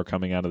prospects are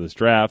coming out of this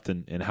draft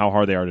and how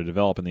hard they are to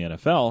develop in the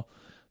NFL.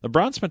 The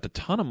Browns spent a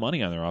ton of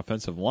money on their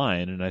offensive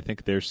line, and I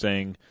think they're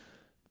saying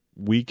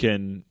we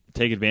can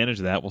take advantage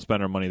of that. We'll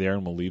spend our money there,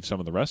 and we'll leave some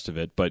of the rest of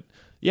it. But,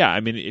 yeah, I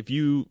mean, if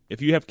you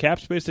have cap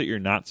space that you're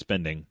not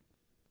spending,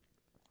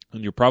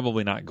 and you're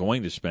probably not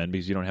going to spend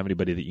because you don't have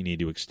anybody that you need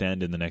to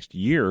extend in the next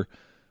year,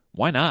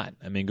 why not?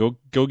 I mean, go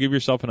give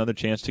yourself another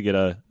chance to get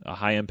a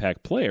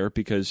high-impact player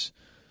because,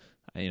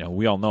 you know,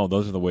 we all know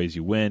those are the ways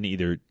you win.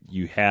 Either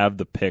you have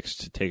the picks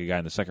to take a guy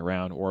in the second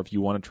round, or if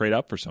you want to trade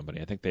up for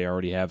somebody. I think they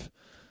already have,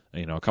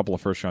 you know, a couple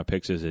of first-round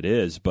picks as it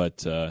is,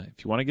 but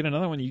if you want to get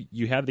another one,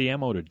 you have the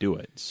ammo to do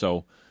it.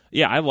 So,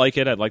 yeah, I like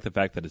it. I like the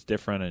fact that it's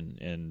different,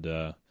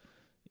 and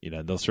you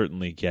know, they'll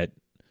certainly get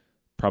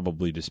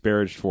probably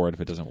disparaged for it if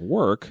it doesn't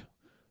work.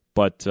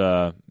 But,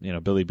 you know,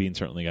 Billy Beane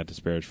certainly got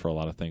disparaged for a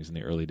lot of things in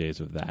the early days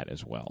of that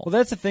as well. Well,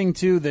 that's the thing,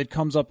 too, that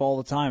comes up all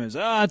the time is,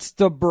 it's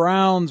the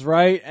Browns,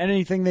 right?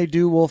 Anything they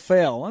do will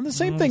fail. And the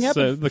same thing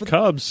happened. The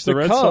Cubs, the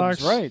Red Cubs,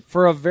 Sox. right,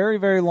 for a very,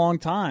 very long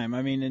time.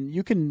 I mean, and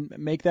you can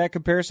make that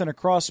comparison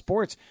across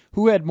sports.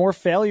 Who had more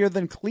failure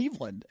than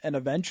Cleveland? And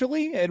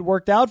eventually it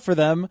worked out for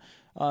them,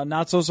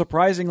 not so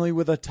surprisingly,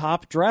 with a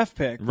top draft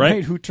pick,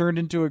 right? Who turned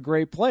into a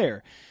great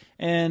player.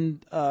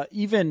 And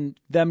even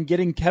them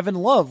getting Kevin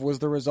Love was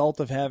the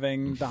result of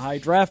having the high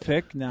draft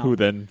pick. Now, who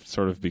then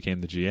sort of became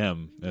the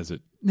GM as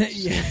it.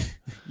 Yes.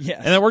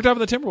 And that worked out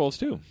for the Timberwolves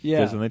too. Yeah,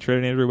 because then they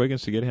traded Andrew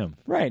Wiggins to get him.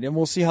 Right, and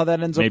we'll see how that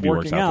ends up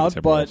working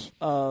out. But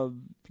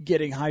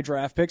getting high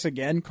draft picks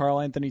again, Karl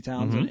Anthony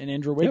Towns and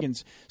Andrew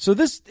Wiggins. Yep. So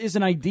this is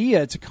an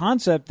idea. It's a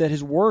concept that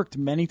has worked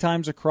many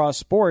times across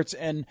sports,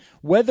 and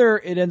whether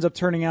it ends up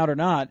turning out or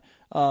not.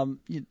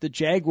 The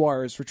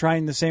Jaguars were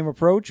trying the same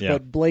approach,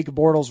 but Blake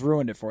Bortles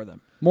ruined it for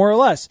them, more or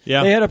less.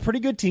 Yeah. They had a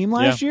pretty good team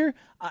last year.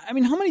 I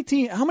mean, how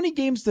many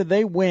games did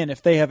they win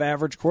if they have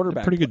average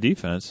quarterback? Pretty good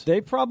defense. They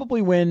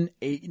probably win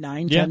 8,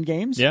 9, 10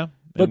 games. Yeah,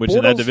 but which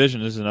in that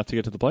division is enough to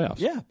get to the playoffs.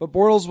 Yeah, but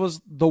Bortles was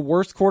the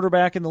worst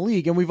quarterback in the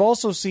league, and we've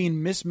also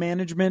seen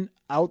mismanagement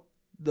out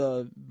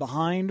the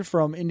behind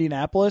from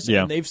Indianapolis,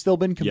 and they've still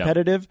been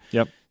competitive.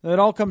 Yep. It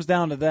all comes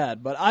down to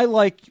that. But I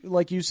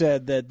like you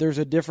said, that there's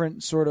a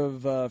different sort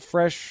of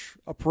fresh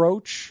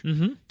approach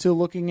to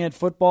looking at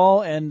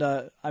football, and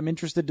I'm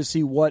interested to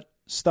see what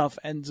stuff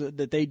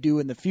that they do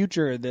in the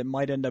future that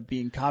might end up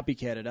being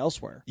copycatted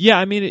elsewhere. Yeah,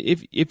 I mean,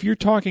 if you're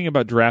talking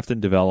about draft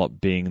and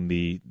develop being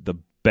the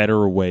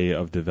better way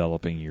of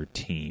developing your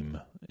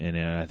team, and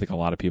I think a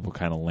lot of people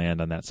kind of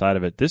land on that side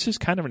of it. This is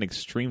kind of an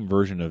extreme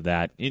version of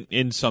that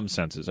in some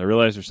senses. I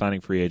realize they're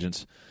signing free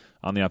agents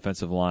on the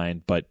offensive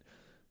line, but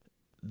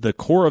the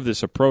core of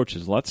this approach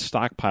is let's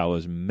stockpile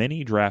as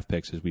many draft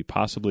picks as we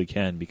possibly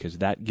can because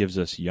that gives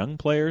us young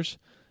players.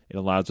 It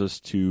allows us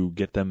to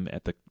get them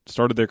at the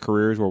start of their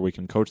careers where we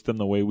can coach them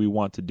the way we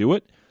want to do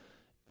it,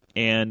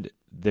 and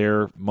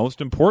they're, most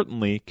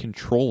importantly,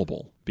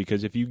 controllable.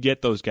 Because if you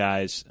get those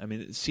guys, I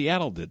mean,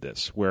 Seattle did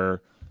this,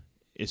 where,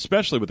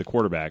 especially with the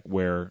quarterback,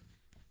 where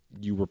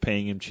you were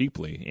paying him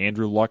cheaply.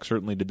 Andrew Luck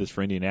certainly did this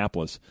for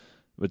Indianapolis.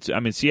 But, I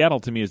mean, Seattle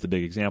to me is the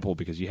big example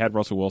because you had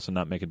Russell Wilson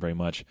not making very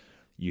much.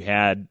 You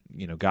had,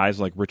 guys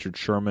like Richard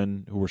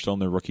Sherman, who were still in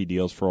their rookie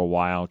deals for a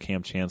while,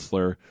 Cam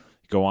Chancellor,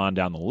 go on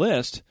down the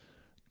list.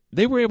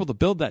 They were able to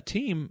build that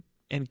team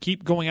and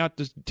keep going out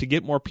to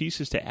get more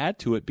pieces to add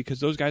to it because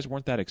those guys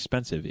weren't that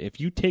expensive. If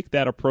you take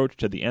that approach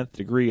to the nth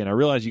degree, and I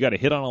realize you got to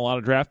hit on a lot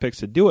of draft picks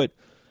to do it,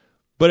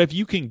 but if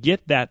you can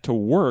get that to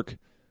work,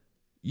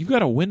 you've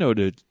got a window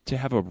to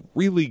have a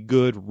really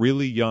good,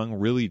 really young,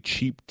 really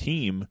cheap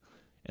team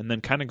and then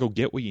kind of go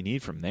get what you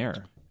need from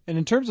there. And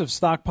in terms of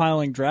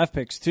stockpiling draft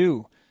picks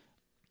too,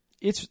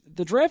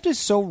 the draft is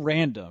so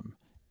random.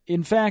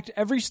 In fact,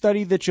 every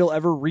study that you'll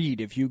ever read,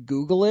 if you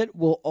Google it,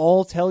 will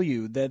all tell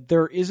you that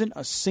there isn't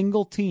a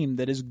single team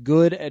that is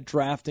good at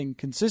drafting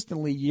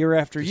consistently year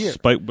after year.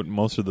 Despite what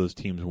most of those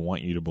teams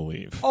want you to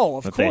believe. Oh,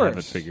 of that course. They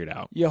haven't figured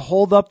out. You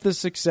hold up the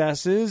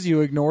successes,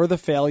 you ignore the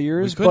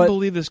failures. We couldn't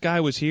believe this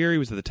guy was here. He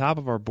was at the top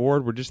of our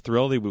board. We're just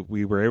thrilled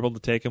we were able to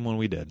take him when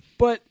we did.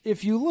 But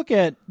if you look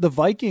at the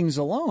Vikings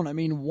alone, I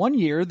mean, one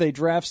year they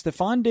draft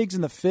Stephon Diggs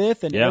in the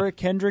 5th and Eric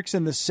Kendricks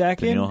in the 2nd.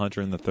 Danielle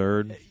Hunter in the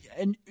 3rd.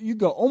 And you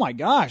go, oh my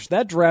gosh,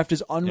 that draft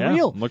is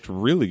unreal. Yeah, looked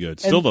really good.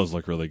 Still does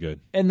look really good.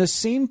 And the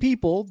same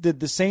people did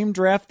the same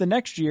draft the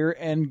next year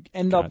and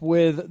end up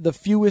with the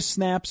fewest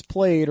snaps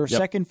played or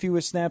second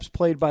fewest snaps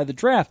played by the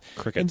draft.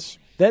 Crickets.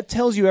 And that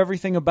tells you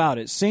everything about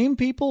it. Same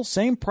people,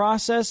 same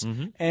process,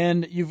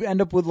 and you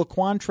end up with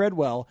Laquan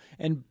Treadwell.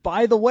 And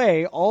by the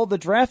way, all the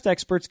draft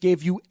experts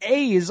gave you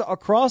A's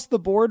across the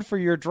board for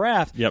your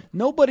draft. Yep.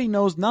 Nobody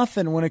knows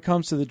nothing when it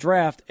comes to the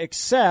draft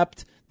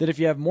except that if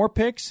you have more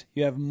picks,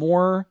 you have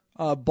more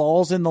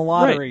balls in the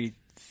lottery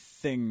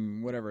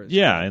thing, whatever it is.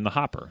 Yeah, in the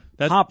hopper.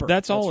 Hopper.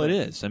 That's all it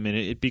is. I mean,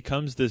 it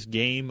becomes this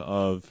game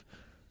of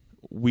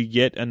we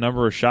get a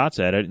number of shots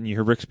at it, and you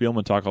hear Rick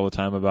Spielman talk all the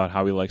time about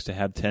how he likes to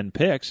have 10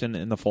 picks,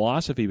 and the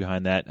philosophy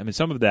behind that. I mean,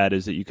 some of that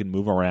is that you can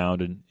move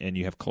around and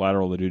you have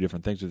collateral to do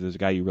different things if there's a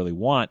guy you really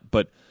want,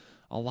 but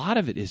a lot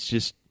of it is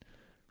just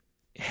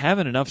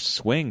having enough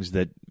swings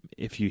that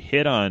if you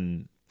hit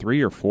on 3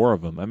 or 4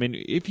 of them, I mean,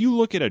 if you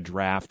look at a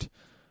draft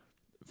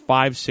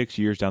 5-6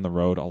 years down the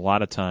road, a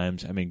lot of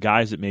times, I mean,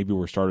 guys that maybe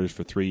were starters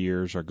for 3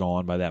 years are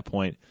gone by that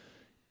point.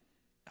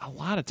 A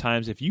lot of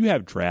times, if you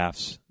have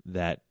drafts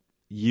that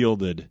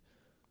yielded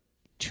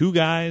 2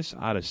 guys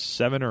out of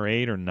 7 or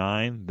 8 or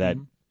 9 that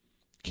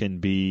can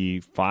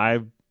be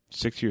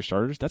 5-6 year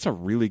starters, that's a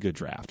really good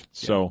draft.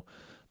 Yeah. So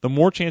the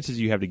more chances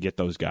you have to get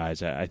those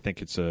guys, I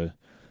think it's a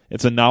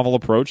novel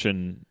approach,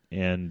 and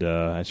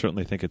I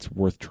certainly think it's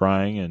worth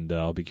trying, and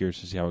I'll be curious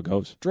to see how it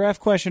goes.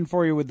 Draft question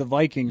for you with the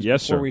Vikings before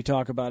sir. we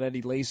talk about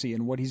Eddie Lacy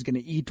and what he's going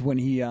to eat when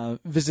he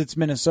visits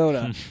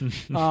Minnesota.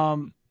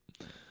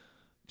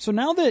 So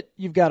now that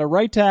you've got a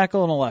right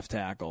tackle and a left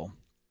tackle,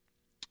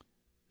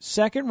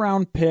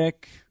 second-round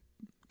pick,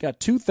 got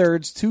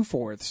 2/3,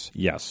 2/4.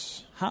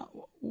 Yes.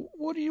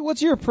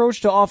 What's your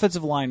approach to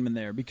offensive linemen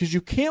there? Because you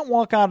can't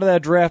walk out of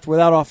that draft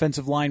without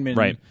offensive linemen.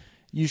 Right.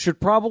 You should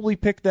probably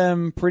pick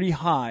them pretty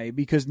high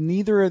because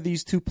neither of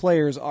these two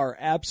players are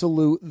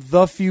absolute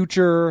the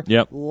future,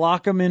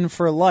 lock them in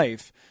for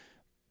life.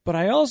 But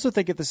I also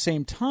think at the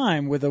same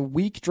time, with a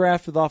weak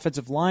draft with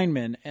offensive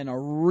linemen and a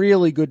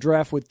really good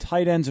draft with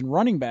tight ends and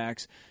running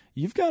backs,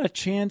 you've got a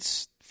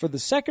chance for the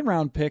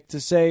second-round pick to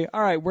say,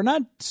 all right, we're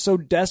not so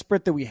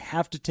desperate that we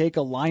have to take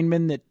a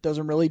lineman that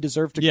doesn't really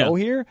deserve to go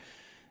here.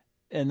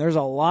 And there's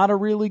a lot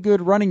of really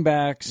good running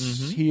backs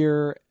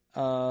here,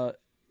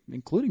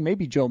 including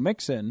maybe Joe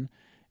Mixon.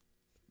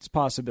 It's a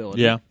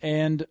possibility. Yeah.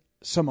 And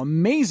some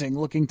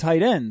amazing-looking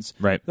tight ends.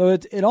 Right. So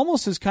it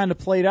almost has kind of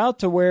played out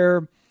to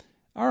where,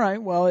 all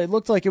right, well, it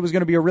looked like it was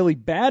going to be a really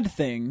bad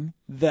thing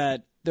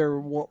that there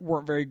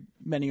weren't very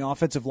many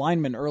offensive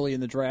linemen early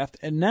in the draft.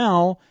 And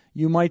now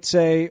you might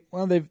say,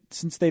 well,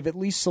 since they've at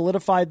least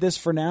solidified this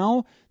for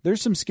now,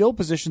 there's some skill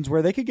positions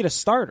where they could get a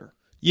starter.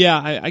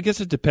 Yeah, I guess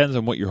it depends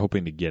on what you're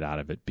hoping to get out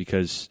of it,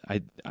 because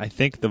I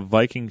think the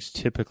Vikings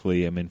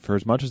typically, I mean, for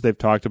as much as they've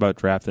talked about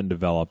draft and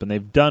develop, and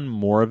they've done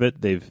more of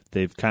it,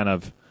 they've kind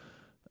of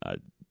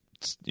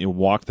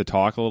walked the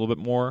talk a little bit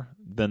more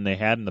than they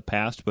had in the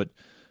past. But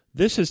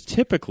this has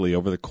typically,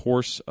 over the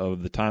course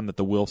of the time that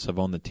the Wilfs have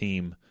owned the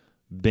team,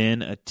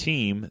 been a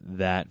team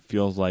that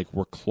feels like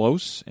we're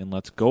close and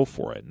let's go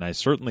for it. And I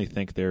certainly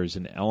think there's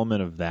an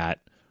element of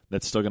that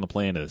that's still going to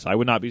play into this. I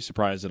would not be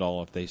surprised at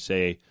all if they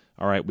say,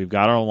 all right, we've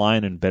got our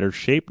line in better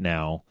shape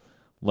now.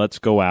 Let's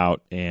go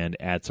out and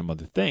add some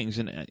other things.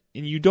 And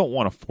you don't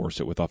want to force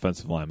it with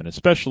offensive linemen,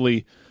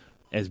 especially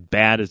as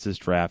bad as this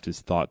draft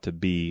is thought to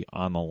be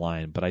on the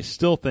line. But I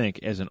still think,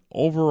 as an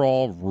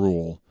overall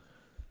rule,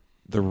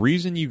 the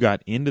reason you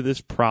got into this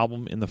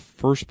problem in the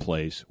first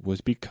place was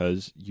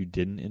because you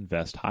didn't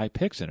invest high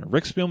picks in it.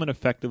 Rick Spielman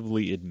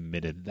effectively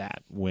admitted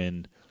that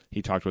when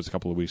he talked to us a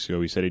couple of weeks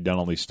ago. He said he'd done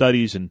all these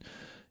studies,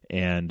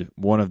 and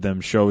one of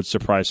them showed,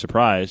 surprise,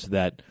 surprise,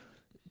 that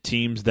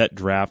teams that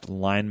draft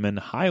linemen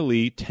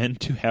highly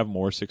tend to have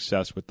more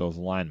success with those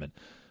linemen.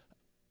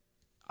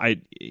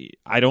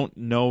 I don't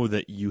know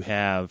that you're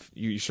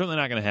certainly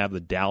not going to have the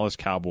Dallas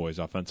Cowboys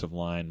offensive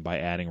line by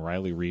adding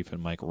Riley Reiff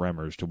and Mike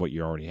Remmers to what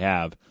you already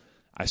have.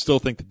 I still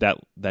think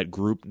that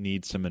group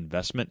needs some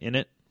investment in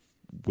it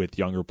with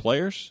younger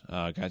players,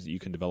 guys that you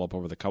can develop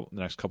over the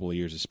next couple of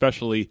years,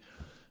 especially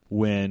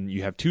when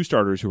you have 2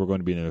 starters who are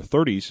going to be in their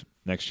 30s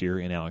next year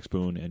in Alex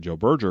Boone and Joe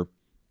Berger.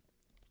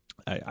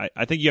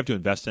 I think you have to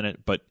invest in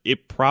it, but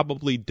it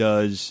probably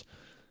does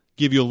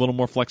give you a little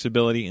more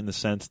flexibility in the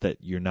sense that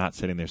you're not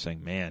sitting there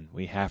saying, man,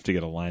 we have to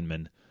get a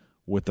lineman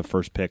with the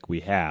first pick we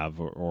have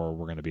or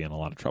we're going to be in a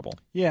lot of trouble.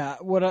 Yeah,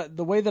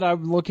 the way that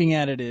I'm looking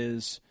at it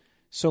is,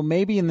 so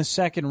maybe in the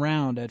second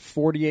round at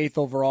 48th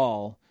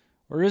overall,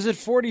 Or is it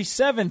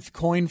 47th,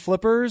 coin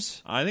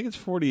flippers? I think it's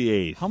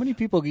 48th. How many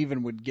people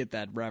even would get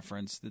that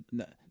reference?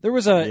 There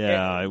was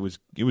a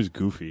it was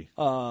goofy.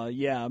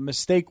 A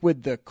mistake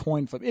with the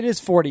coin flip. It is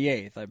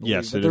 48th, I believe.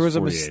 Yes, but there was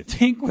a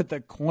mistake with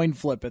the coin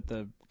flip at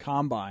the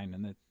combine,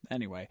 and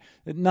anyway,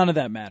 none of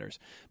that matters.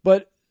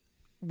 But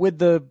with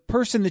the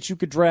person that you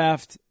could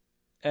draft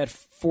at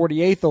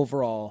 48th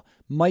overall,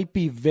 might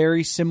be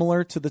very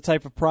similar to the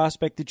type of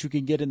prospect that you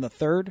can get in the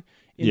third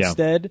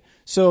instead. Yeah.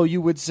 So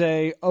you would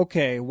say,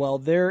 okay, well,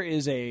 there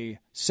is a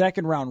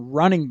second-round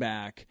running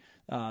back,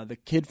 the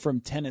kid from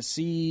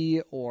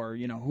Tennessee or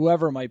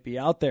whoever might be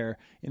out there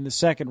in the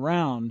second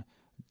round.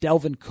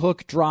 Delvin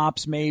Cook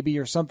drops maybe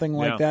or something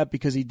like that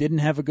because he didn't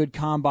have a good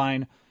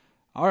combine.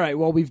 All right,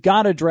 well, we've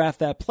got to draft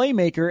that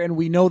playmaker, and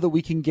we know that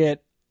we can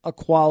get a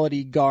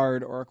quality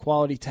guard or a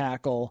quality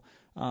tackle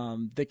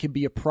that can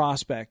be a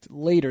prospect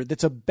later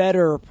that's a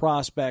better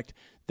prospect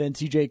than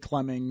TJ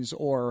Clemmings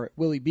or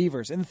Willie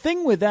Beavers. And the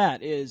thing with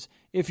that is,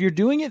 if you're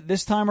doing it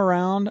this time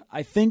around,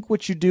 I think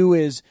what you do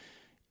is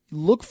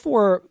look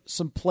for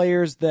some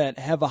players that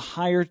have a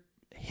higher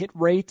hit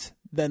rate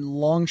than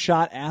long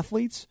shot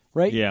athletes,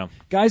 right? Yeah.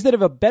 Guys that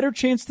have a better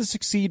chance to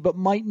succeed but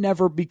might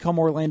never become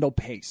Orlando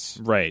Pace.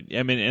 Right.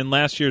 I mean, and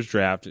last year's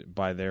draft,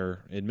 by their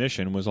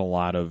admission, was a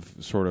lot of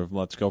sort of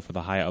let's go for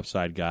the high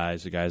upside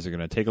guys, the guys that are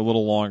going to take a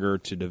little longer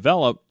to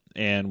develop,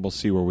 and we'll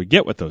see where we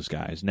get with those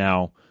guys.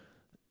 Now,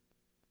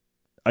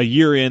 a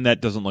year in,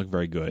 that doesn't look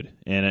very good,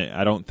 and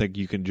I don't think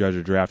you can judge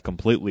a draft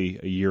completely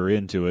a year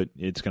into it.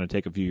 It's going to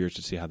take a few years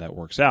to see how that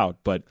works out.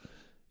 But,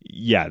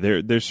 yeah,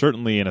 they're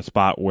certainly in a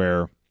spot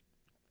where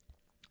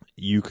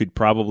you could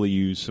probably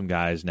use some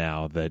guys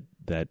now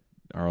that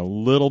are a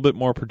little bit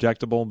more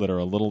projectable, that are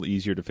a little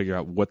easier to figure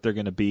out what they're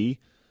going to be,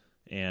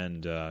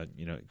 and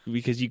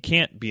because you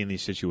can't be in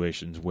these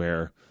situations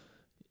where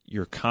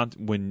you're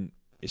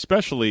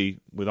especially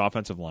with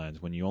offensive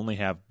lines, when you only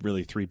have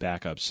really three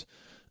backups,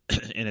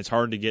 and it's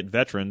hard to get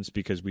veterans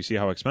because we see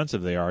how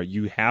expensive they are.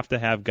 You have to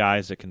have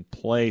guys that can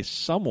play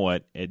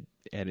somewhat at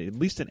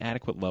least an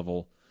adequate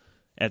level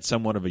at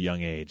somewhat of a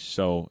young age.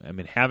 So, I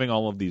mean, having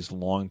all of these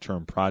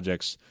long-term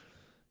projects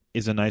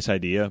is a nice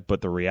idea, but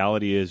the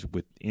reality is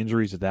with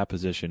injuries at that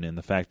position and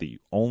the fact that you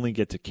only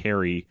get to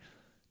carry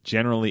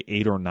generally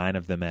 8 or 9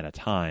 of them at a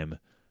time,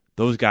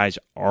 those guys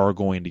are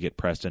going to get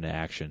pressed into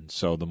action.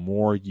 So the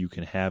more you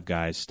can have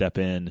guys step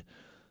in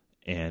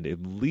and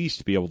at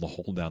least be able to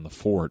hold down the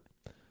fort,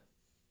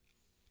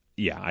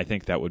 I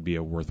think that would be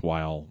a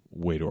worthwhile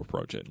way to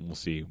approach it. And we'll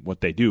see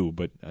what they do,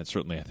 but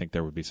certainly I think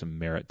there would be some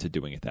merit to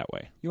doing it that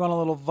way. You want a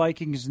little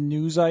Vikings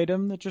news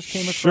item that just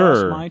came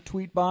across my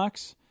tweet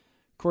box?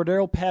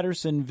 Cordero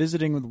Patterson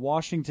visiting with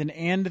Washington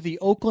and the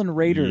Oakland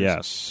Raiders.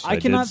 Yes,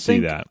 I cannot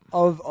think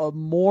of a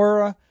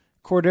more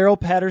Cordero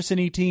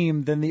Patterson-y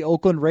team than the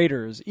Oakland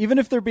Raiders, even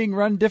if they're being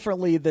run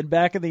differently than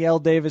back in the Al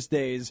Davis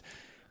days.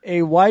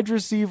 A wide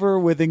receiver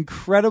with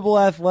incredible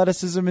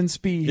athleticism and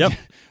speed. Yep.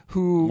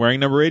 Who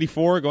wearing number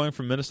 84, going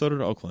from Minnesota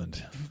to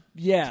Oakland.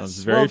 Yes.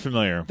 Sounds very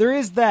familiar. There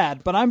is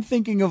that, but I'm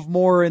thinking of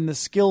more in the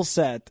skill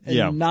set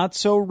and not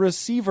so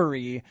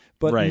receiver-y,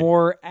 but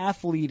more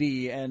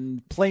athlete-y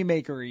and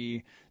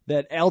playmaker-y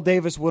that Al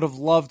Davis would have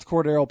loved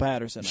Cordero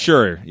Patterson.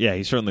 Sure. Yeah,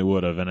 he certainly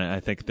would have, and I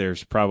think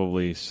there's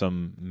probably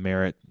some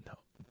merit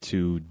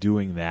to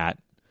doing that.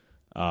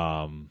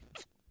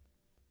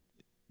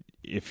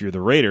 If you're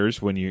the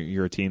Raiders, when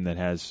you're a team that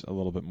has a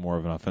little bit more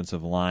of an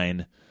offensive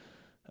line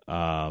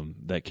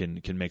that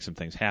can make some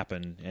things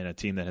happen, and a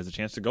team that has a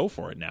chance to go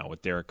for it now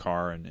with Derek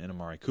Carr and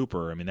Amari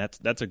Cooper, I mean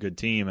that's a good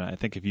team. I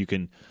think if you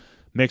can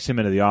mix him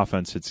into the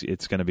offense,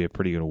 it's going to be a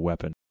pretty good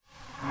weapon.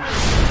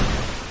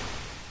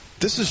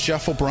 This is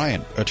Jeff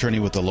O'Brien, attorney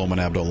with the Lohman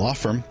Abdo Law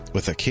Firm,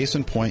 with a case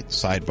in point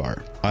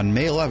sidebar. On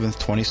May 11,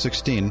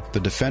 2016, the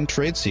Defend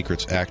Trade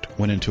Secrets Act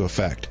went into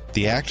effect.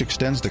 The act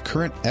extends the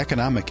current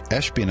Economic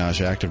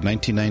Espionage Act of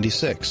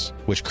 1996,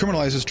 which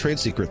criminalizes trade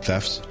secret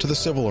thefts, to the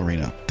civil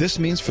arena. This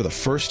means for the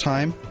first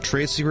time,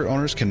 trade secret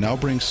owners can now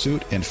bring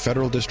suit in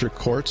federal district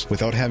courts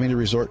without having to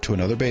resort to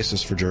another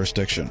basis for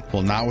jurisdiction.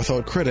 While not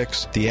without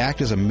critics, the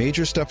act is a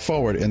major step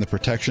forward in the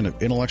protection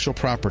of intellectual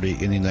property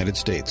in the United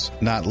States,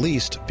 not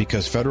least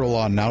because federal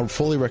law now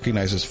fully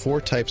recognizes 4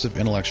 types of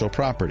intellectual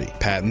property: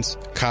 patents,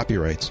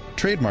 copyrights,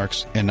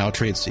 trademarks, and now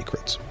trade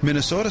secrets.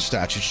 Minnesota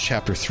Statutes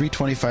Chapter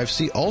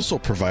 325C also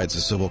provides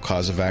a civil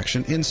cause of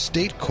action in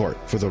state court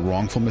for the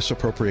wrongful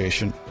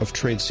misappropriation of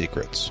trade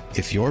secrets.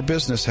 If your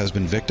business has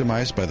been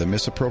victimized by the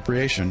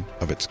misappropriation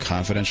of its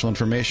confidential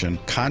information,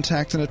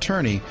 contact an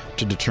attorney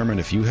to determine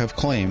if you have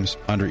claims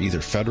under either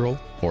federal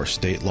or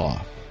state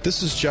law.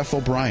 This is Jeff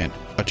O'Brien,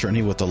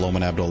 attorney with the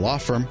Lohman Abdo Law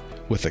Firm,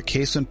 with a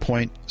case in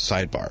point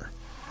sidebar.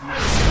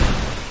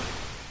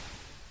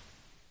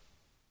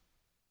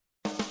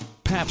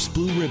 Pabst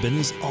Blue Ribbon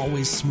is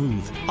always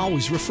smooth,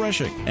 always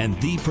refreshing, and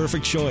the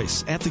perfect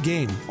choice at the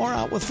game or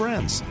out with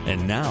friends.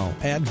 And now,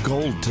 add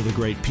gold to the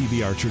great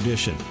PBR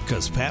tradition,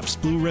 because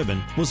Pabst Blue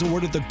Ribbon was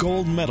awarded the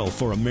gold medal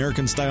for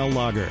American-style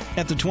lager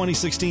at the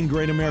 2016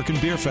 Great American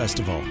Beer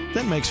Festival.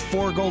 That makes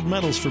 4 gold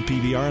medals for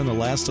PBR in the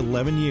last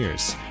 11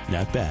 years.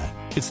 Not bad.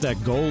 It's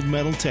that gold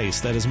medal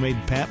taste that has made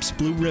Pabst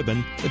Blue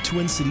Ribbon a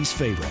Twin Cities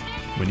favorite.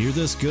 When you're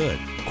this good,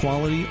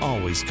 quality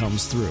always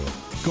comes through.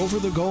 Go for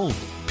the gold.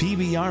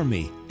 PBR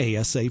me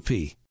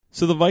ASAP.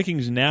 So the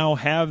Vikings now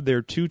have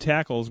their 2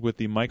 tackles with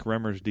the Mike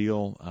Remmers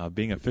deal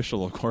being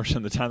official, of course,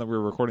 in the time that we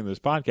were recording this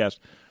podcast.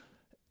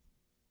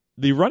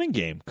 The running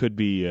game could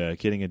be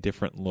getting a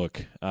different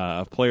look.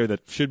 A player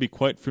that should be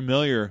quite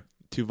familiar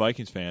to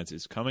Vikings fans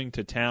is coming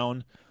to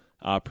town,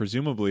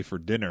 presumably for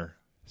dinner.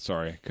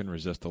 Sorry, I couldn't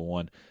resist the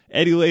one.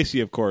 Eddie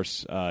Lacy, of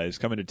course, is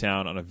coming to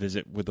town on a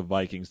visit with the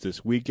Vikings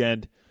this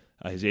weekend.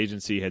 His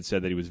agency had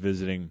said that he was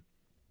visiting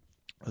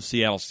the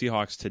Seattle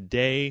Seahawks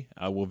today.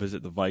 We'll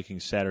visit the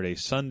Vikings Saturday,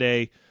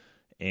 Sunday,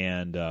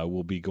 and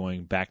we'll be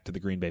going back to the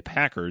Green Bay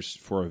Packers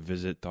for a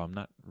visit, though I'm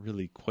not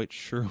really quite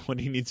sure when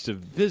he needs to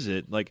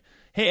visit. Like,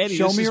 hey, Eddie,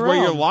 this is where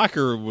your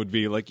locker would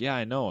be. Like, yeah,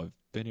 I know. I've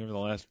been here for the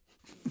last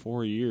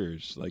 4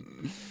 years. Like,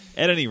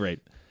 at any rate,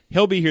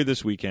 he'll be here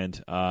this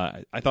weekend.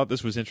 I thought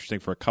this was interesting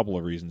for a couple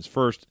of reasons.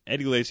 First,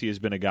 Eddie Lacy has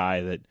been a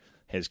guy that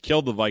has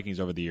killed the Vikings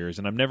over the years,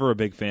 and I'm never a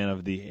big fan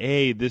of the,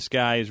 hey, this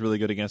guy is really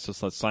good against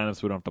us, let's sign him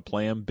so we don't have to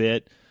play him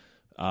bit.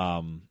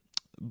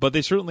 But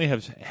they certainly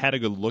have had a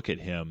good look at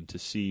him to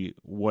see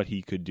what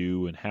he could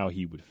do and how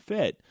he would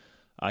fit.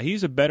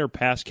 He's a better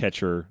pass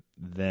catcher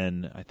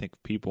than I think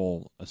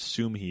people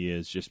assume he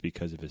is just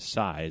because of his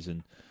size,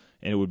 and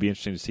it would be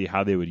interesting to see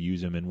how they would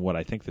use him and what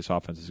I think this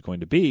offense is going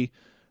to be.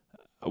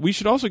 We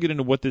should also get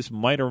into what this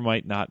might or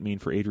might not mean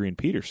for Adrian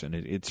Peterson.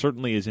 It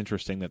certainly is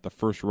interesting that the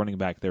first running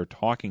back they're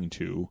talking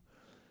to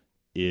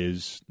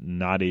is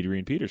not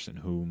Adrian Peterson,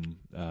 whom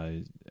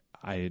I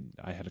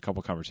had a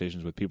couple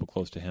conversations with people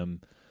close to him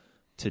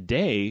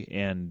today,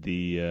 and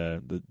the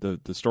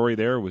story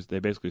there was they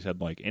basically said,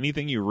 like,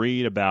 anything you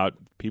read about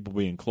people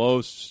being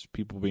close,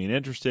 people being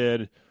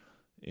interested,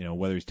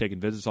 whether he's taking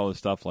visits, all this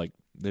stuff, like,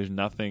 there's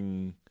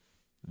nothing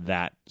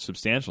that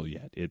substantial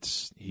yet.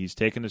 He's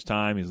taking his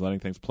time, he's letting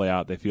things play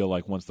out. They feel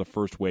like once the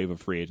first wave of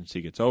free agency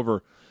gets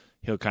over,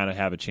 he'll kind of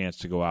have a chance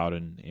to go out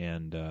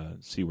and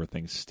see where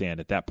things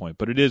stand at that point.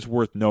 But it is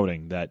worth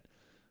noting that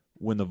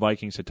when the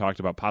Vikings had talked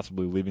about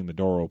possibly leaving the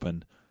door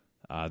open,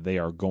 they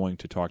are going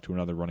to talk to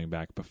another running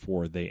back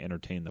before they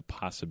entertain the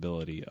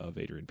possibility of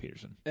Adrian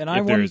Peterson. And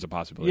if there is a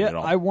possibility at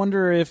all. I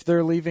wonder if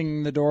they're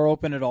leaving the door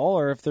open at all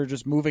or if they're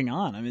just moving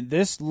on. I mean,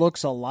 this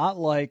looks a lot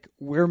like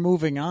we're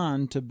moving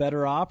on to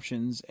better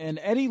options. And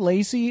Eddie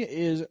Lacy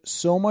is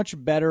so much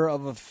better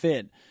of a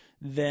fit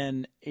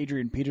than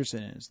Adrian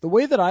Peterson is. The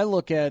way that I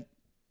look at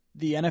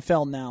the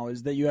NFL now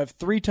is that you have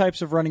 3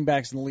 types of running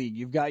backs in the league.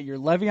 You've got your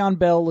Le'Veon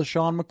Bell,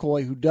 LaShawn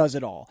McCoy, who does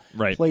it all.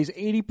 Right. Plays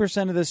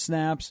 80% of the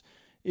snaps,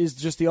 is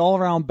just the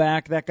all-around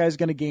back. That guy's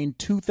going to gain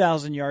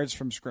 2,000 yards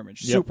from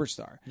scrimmage. Yep.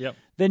 Superstar. Yep.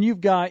 Then you've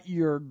got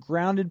your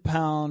grounded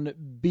pound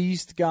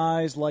beast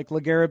guys like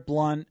LeGarrette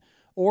Blount,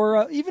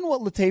 or even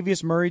what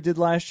Latavius Murray did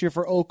last year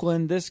for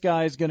Oakland. This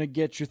guy's going to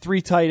get your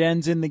 3 tight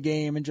ends in the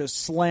game and just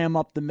slam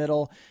up the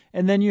middle.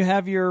 And then you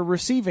have your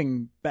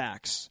receiving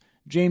backs.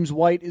 James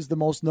White is the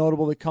most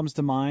notable that comes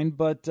to mind,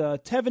 but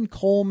Tevin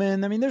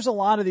Coleman, I mean, there's a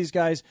lot of these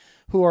guys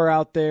who are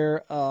out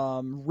there.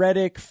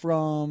 Reddick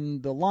from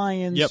the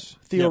Lions, yep.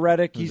 Theo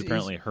Reddick. He's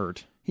apparently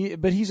hurt.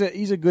 But he's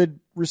a good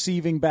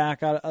receiving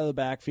back out of the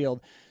backfield.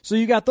 So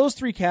you got those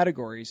 3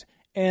 categories,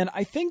 and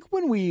I think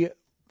when we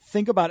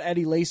think about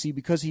Eddie Lacy,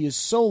 because he is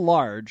so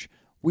large,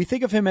 we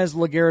think of him as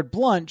LeGarrette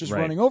Blount just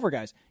running over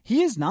guys.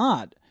 He is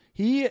not.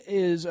 He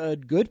is a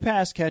good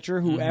pass catcher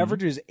who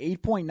averages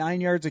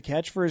 8.9 yards a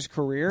catch for his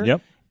career.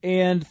 Yep.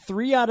 And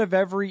 3 out of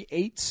every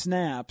 8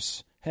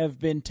 snaps have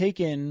been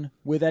taken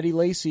with Eddie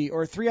Lacy,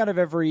 or 3 out of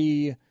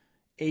every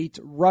 8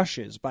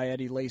 rushes by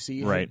Eddie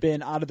Lacy have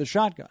been out of the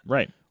shotgun.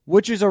 Right.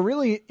 Which is a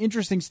really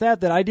interesting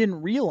stat that I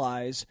didn't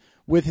realize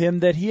with him,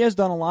 that he has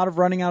done a lot of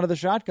running out of the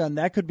shotgun.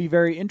 That could be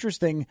very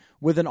interesting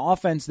with an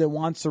offense that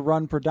wants to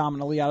run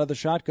predominantly out of the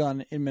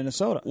shotgun in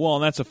Minnesota. Well,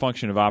 and that's a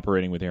function of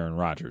operating with Aaron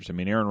Rodgers. I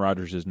mean, Aaron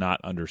Rodgers is not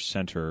under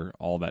center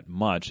all that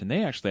much, and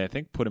they actually, I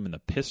think, put him in the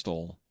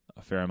pistol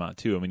a fair amount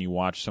too. I mean, you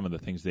watch some of the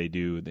things they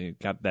do. They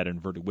got that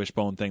inverted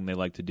wishbone thing they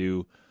like to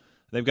do.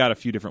 They've got a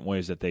few different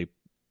ways that they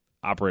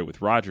operate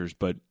with Rodgers,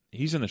 but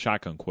he's in the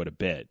shotgun quite a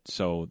bit.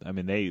 So, I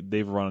mean,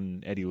 they've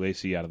run Eddie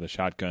Lacy out of the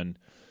shotgun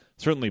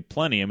certainly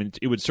plenty. I mean,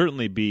 it would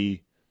certainly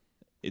be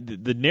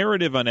the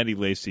narrative on Eddie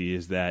Lacy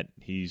is that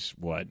he's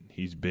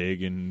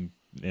big and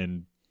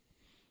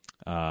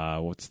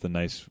what's the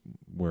nice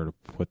word to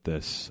put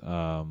this?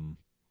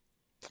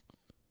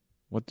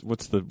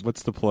 What's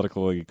the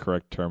politically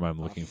correct term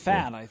I'm looking for?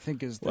 Fat, I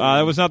think is.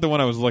 That was not the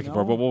one I was looking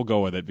for, but we'll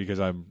go with it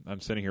because I'm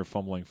sitting here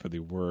fumbling for the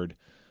word.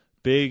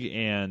 Big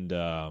and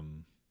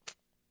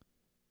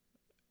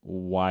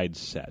wide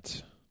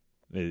set.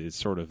 It's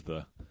sort of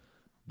the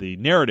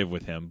narrative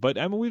with him. But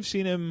I mean, we've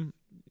seen him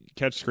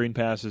catch screen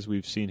passes.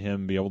 We've seen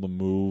him be able to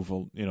move,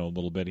 a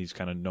little bit. He's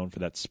kind of known for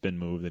that spin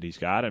move that he's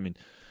got. I mean,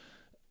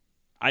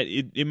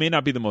 it may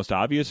not be the most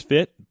obvious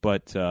fit,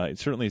 but it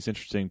certainly is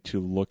interesting to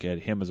look at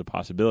him as a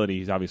possibility.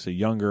 He's obviously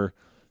younger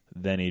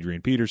than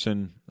Adrian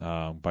Peterson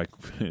by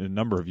a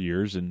number of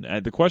years. And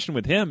the question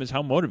with him is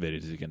how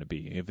motivated is he going to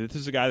be? If this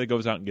is a guy that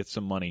goes out and gets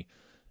some money,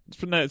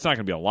 it's not going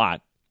to be a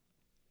lot.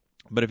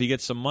 But if he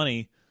gets some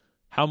money,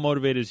 how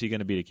motivated is he going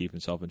to be to keep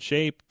himself in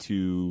shape,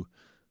 to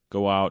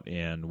go out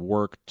and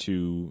work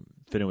to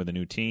fit in with a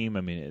new team?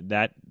 I mean,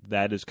 that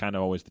is kind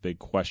of always the big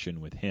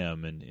question with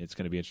him, and it's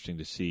going to be interesting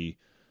to see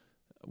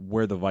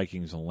where the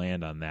Vikings will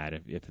land on that,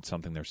 if it's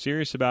something they're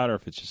serious about or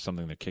if it's just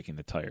something they're kicking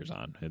the tires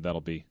on. And that'll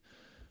be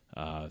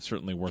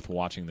certainly worth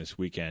watching this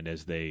weekend,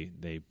 as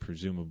they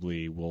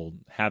presumably will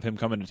have him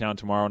come into town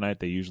tomorrow night.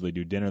 They usually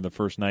do dinner the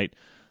first night.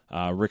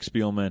 Rick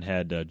Spielman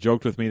had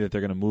joked with me that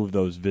they're going to move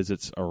those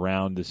visits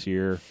around this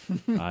year.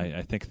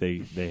 I think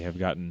they have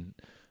gotten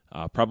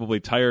probably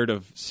tired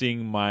of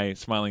seeing my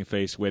smiling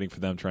face waiting for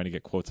them trying to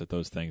get quotes at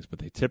those things, but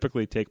they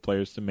typically take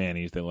players to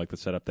Manny's. They like the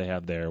setup they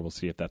have there. We'll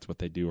see if that's what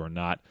they do or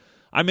not.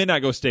 I may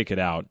not go stake it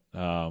out.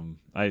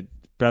 I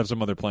have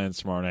some other plans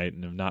tomorrow night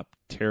and am not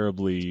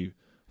terribly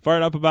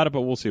fired up about it,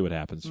 but we'll see what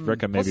happens.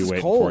 Rick, I may be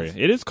waiting for you.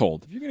 It is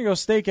cold. If you're going to go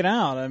stake it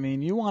out, I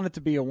mean, you want it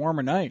to be a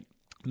warmer night.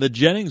 The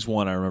Jennings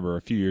one, I remember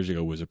a few years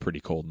ago, was a pretty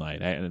cold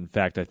night. And in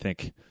fact, I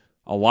think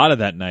a lot of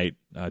that night,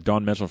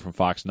 Dawn Mitchell from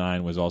Fox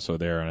 9 was also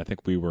there, and I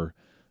think we were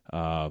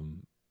I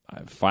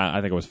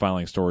think I was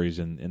filing stories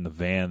in the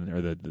van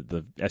or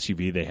the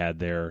SUV they had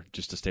there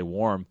just to stay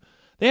warm.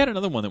 They had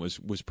another one that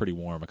was pretty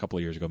warm a couple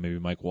of years ago, maybe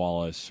Mike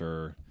Wallace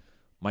or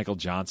Michael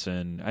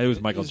Johnson. It was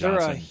Michael Johnson.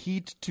 Is there a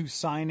heat to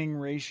signing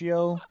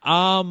ratio?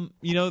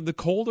 The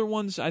colder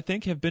ones I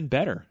think have been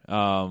better.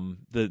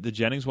 The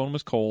Jennings one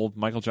was cold.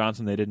 Michael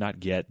Johnson they did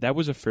not get. That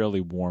was a fairly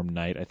warm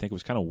night. I think it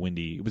was kind of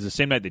windy. It was the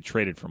same night they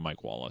traded for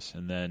Mike Wallace.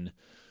 And then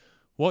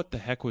what the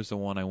heck was the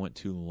one I went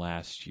to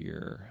last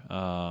year?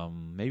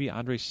 Maybe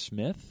Andre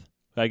Smith.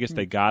 I guess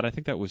they got. I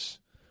think it was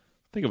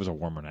a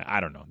warmer night.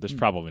 I don't know. There's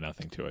probably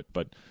nothing to it,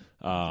 but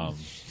I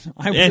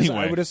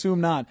anyway, would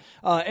assume not.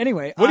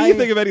 Anyway, what do you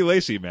think of Eddie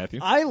Lacy, Matthew?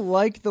 I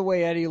like the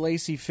way Eddie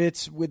Lacy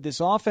fits with this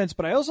offense,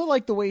 but I also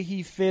like the way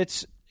he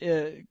fits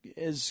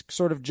as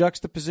sort of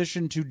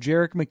juxtaposition to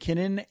Jerick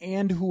McKinnon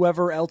and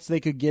whoever else they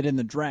could get in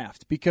the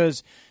draft,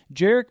 because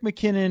Jerick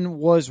McKinnon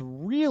was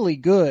really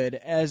good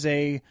as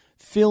a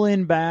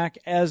fill-in back,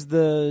 as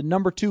the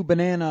number 2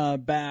 banana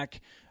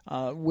back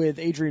with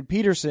Adrian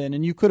Peterson,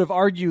 and you could have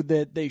argued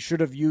that they should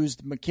have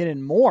used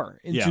McKinnon more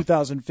in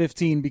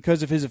 2015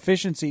 because of his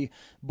efficiency,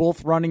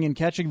 both running and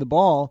catching the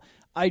ball.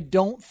 I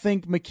don't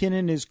think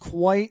McKinnon is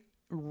quite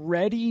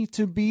ready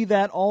to be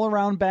that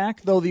all-around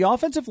back, though the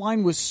offensive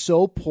line was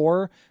so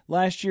poor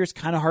last year, it's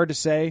kind of hard to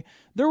say.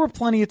 There were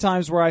plenty of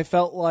times where I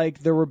felt like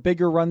there were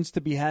bigger runs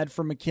to be had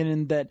from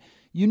McKinnon that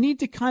you need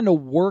to kind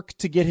of work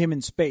to get him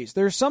in space.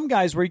 There are some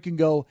guys where you can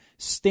go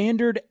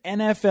standard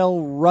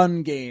NFL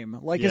run game,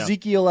 like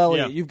Ezekiel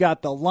Elliott. Yeah. You've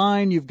got the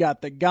line, you've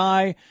got the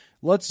guy.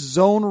 Let's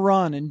zone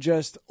run and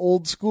just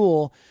old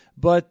school.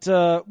 But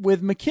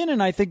with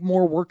McKinnon, I think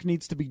more work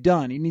needs to be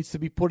done. He needs to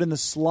be put in the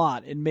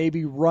slot and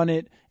maybe run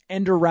it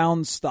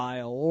end-around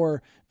style,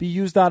 or be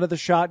used out of the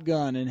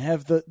shotgun and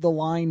have the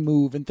line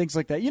move and things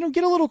like that.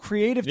 Get a little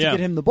creative to get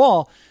him the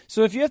ball.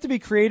 So if you have to be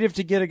creative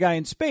to get a guy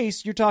in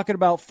space, you're talking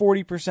about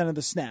 40% of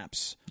the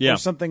snaps or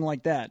something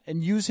like that,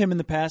 and use him in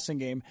the passing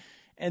game.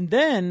 And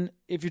then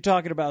if you're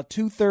talking about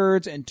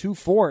 2/3 and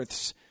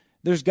 2/4,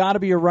 there's got to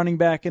be a running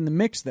back in the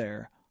mix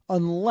there,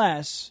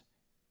 unless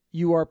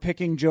you are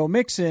picking Joe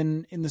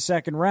Mixon in the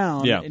second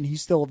round and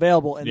he's still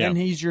available, and then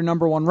he's your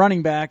number 1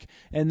 running back,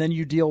 and then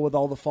you deal with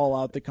all the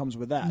fallout that comes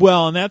with that.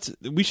 Well, and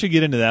we should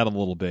get into that a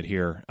little bit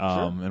here,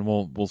 and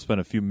we'll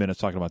spend a few minutes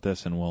talking about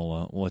this, and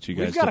we'll let you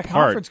guys We've got depart. a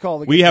conference call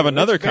to get We have to.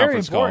 another It's very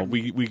conference call.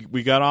 important.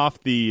 We got off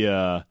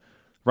the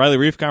Riley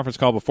Reef conference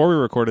call before we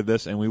recorded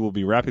this, and we will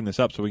be wrapping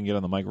this up so we can get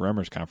on the Mike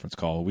Remmers conference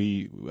call.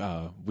 We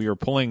are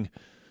pulling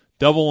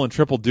double and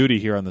triple duty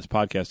here on this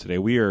podcast today.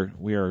 We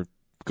are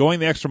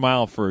going the extra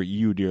mile for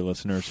you, dear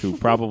listeners, who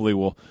probably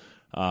will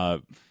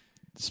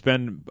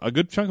spend a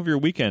good chunk of your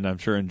weekend, I'm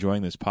sure,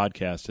 enjoying this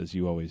podcast as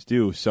you always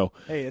do. So,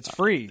 hey, it's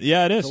free.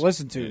 Yeah, it is to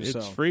listen to.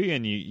 It's free,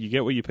 and you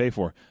get what you pay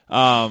for.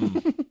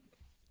 The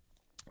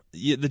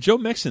Joe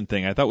Mixon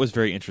thing I thought was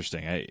very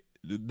interesting.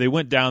 They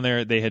went down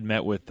there. They had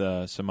met with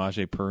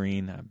Samaje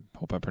Perine. I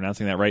hope I'm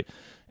pronouncing that right,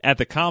 at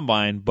the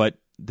Combine, but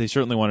they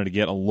certainly wanted to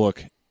get a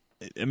look.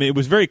 I mean, it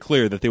was very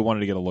clear that they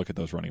wanted to get a look at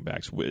those running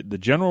backs. The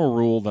general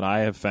rule that I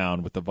have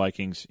found with the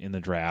Vikings in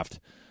the draft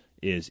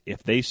is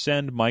if they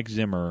send Mike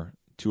Zimmer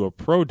to a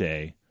pro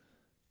day,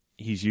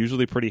 he's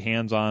usually pretty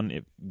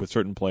hands-on with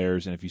certain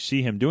players, and if you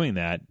see him doing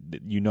that,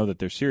 you know that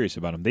they're serious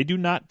about him. They do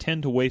not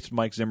tend to waste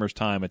Mike Zimmer's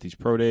time at these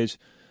pro days.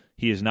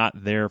 He is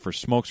not there for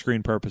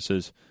smokescreen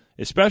purposes,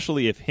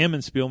 especially if him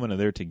and Spielman are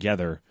there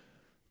together.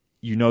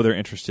 You know they're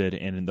interested,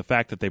 and in the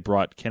fact that they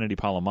brought Kennedy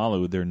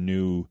Palomalu, their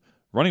new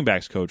running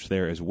backs coach,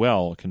 there as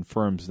well,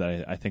 confirms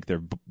that I think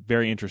they're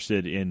very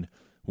interested in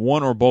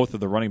one or both of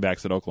the running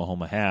backs that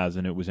Oklahoma has,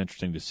 and it was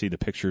interesting to see the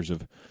pictures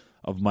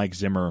of Mike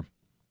Zimmer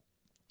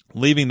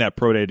leaving that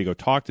pro day to go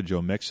talk to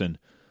Joe Mixon.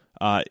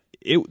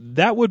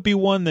 That would be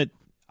one that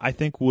I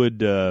think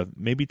would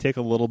maybe take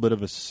a little bit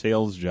of a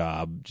sales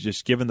job,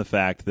 just given the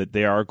fact that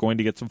they are going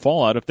to get some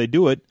fallout if they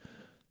do it,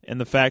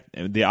 and the fact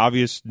the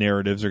obvious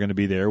narratives are going to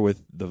be there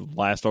with the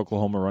last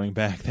Oklahoma running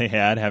back they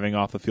had having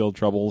off the field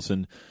troubles,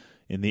 and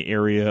in the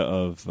area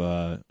of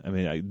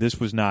this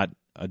was not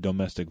a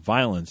domestic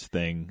violence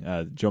thing.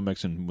 Joe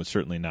Mixon was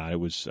certainly not. It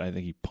was, I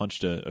think he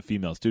punched a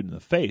female student in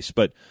the face,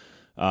 but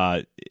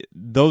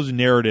those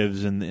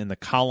narratives and the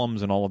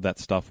columns and all of that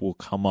stuff will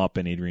come up,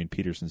 and Adrian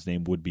Peterson's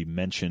name would be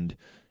mentioned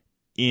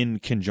in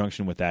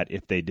conjunction with that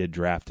if they did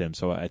draft him.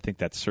 So I think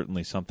that's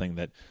certainly something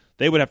that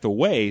they would have to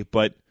weigh,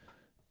 but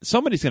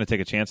somebody's going to take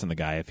a chance on the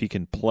guy. If he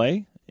can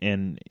play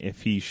and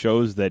if he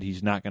shows that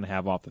he's not going to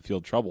have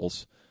off-the-field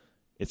troubles,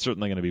 it's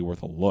certainly going to be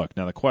worth a look.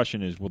 Now the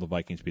question is, will the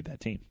Vikings beat that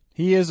team?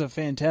 He is a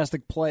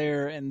fantastic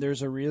player, and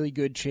there's a really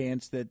good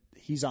chance that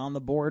he's on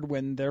the board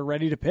when they're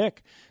ready to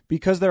pick.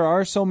 Because there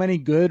are so many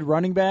good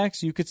running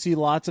backs, you could see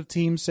lots of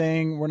teams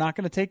saying, we're not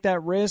going to take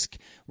that risk.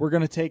 We're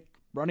going to take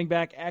running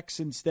back X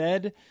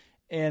instead.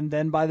 And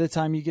then by the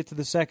time you get to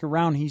the second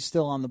round, he's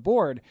still on the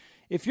board.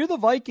 If you're the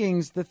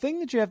Vikings, the thing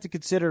that you have to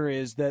consider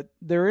is that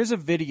there is a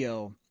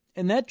video,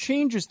 and that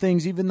changes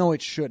things even though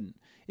it shouldn't.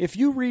 If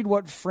you read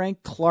what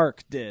Frank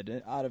Clark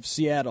did out of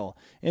Seattle,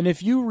 and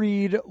if you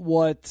read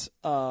what,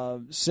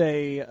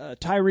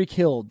 Tyreek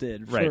Hill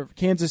did for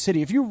Kansas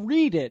City, if you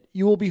read it,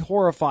 you will be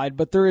horrified,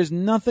 but there is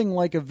nothing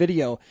like a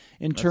video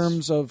in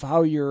terms of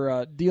how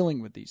you're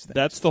dealing with these things.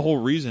 That's the whole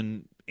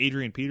reason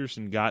Adrian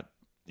Peterson got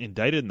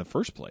indicted in the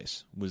first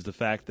place, was the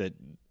fact that,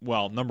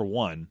 well, number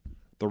one,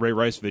 the Ray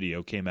Rice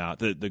video came out.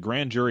 The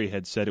grand jury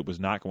had said it was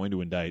not going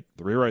to indict.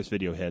 The Ray Rice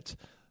video hits.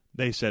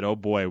 They said, oh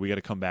boy, we got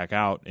to come back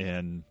out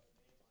and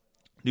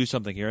do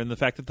something here. And the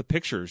fact that the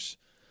pictures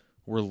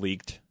were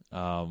leaked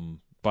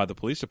by the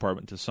police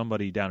department to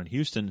somebody down in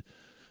Houston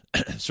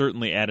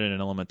certainly added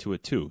an element to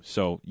it too.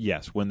 So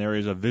yes, when there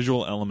is a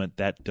visual element,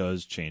 that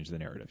does change the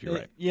narrative. You're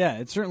right. Yeah,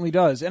 it certainly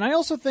does. And I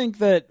also think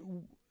that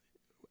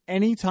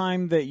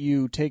anytime that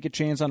you take a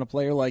chance on a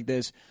player like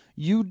this,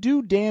 you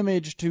do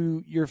damage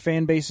to your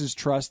fan base's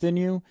trust in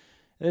you.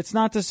 It's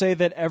not to say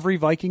that every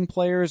Viking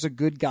player is a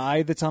good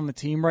guy that's on the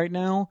team right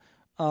now,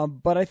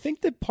 but I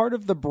think that part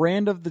of the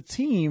brand of the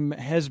team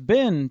has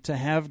been to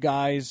have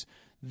guys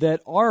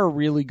that are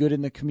really good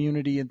in the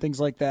community and things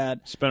like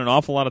that. Spent an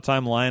awful lot of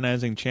time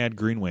lionizing Chad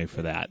Greenway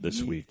for that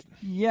this week.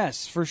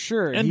 Yes, for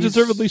sure. And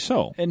deservedly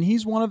so. And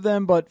he's one of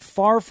them, but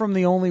far from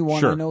the only one.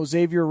 Sure. I know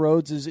Xavier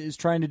Rhodes is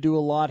trying to do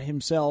a lot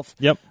himself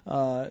to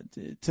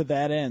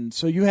that end.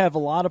 So you have a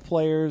lot of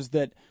players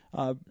that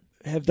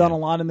have done a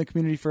lot in the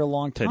community for a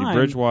long time. Teddy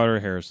Bridgewater,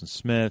 Harrison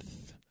Smith,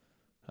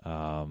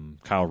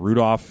 Kyle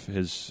Rudolph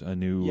has a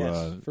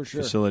new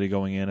facility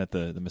going in at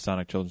the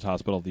Masonic Children's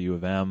Hospital at the U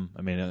of M.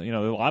 I mean, there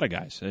are a lot of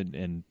guys,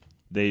 and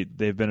they've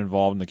been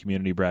involved in the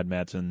community. Brad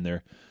Madsen,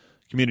 their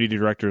community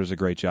director, does a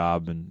great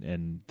job,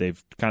 and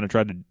they've kind of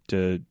tried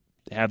to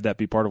have that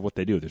be part of what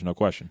they do. There's no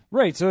question.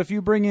 Right. So if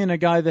you bring in a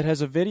guy that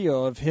has a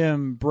video of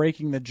him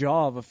breaking the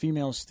jaw of a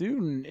female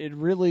student, it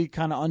really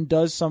kind of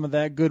undoes some of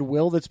that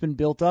goodwill that's been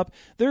built up.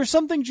 There are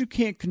some things you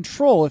can't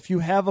control. If you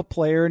have a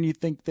player and you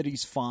think that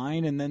he's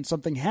fine and then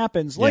something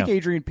happens, like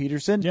Adrian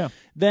Peterson,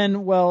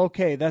 then, well,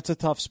 okay, that's a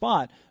tough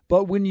spot.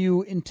 But when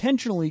you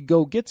intentionally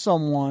go get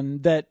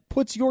someone that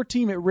puts your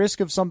team at risk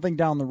of something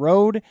down the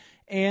road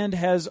and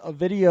has a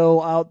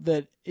video out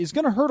that is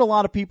going to hurt a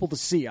lot of people to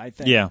see, I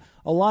think. Yeah.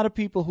 A lot of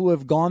people who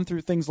have gone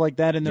through things like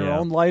that in their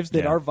own lives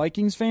that are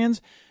Vikings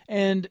fans,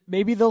 and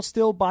maybe they'll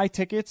still buy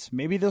tickets,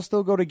 maybe they'll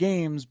still go to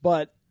games,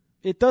 but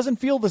it doesn't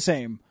feel the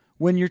same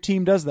when your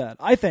team does that.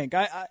 I think.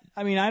 I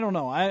mean, I don't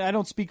know. I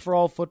don't speak for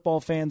all football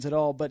fans at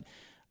all, but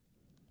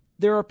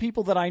there are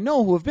people that I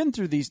know who have been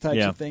through these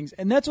types of things,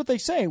 and that's what they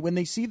say. When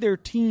they see their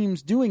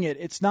teams doing it,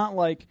 it's not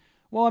like,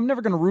 well, I'm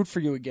never going to root for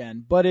you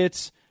again, but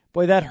it's,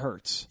 boy, that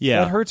hurts.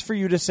 Yeah. That hurts for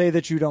you to say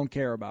that you don't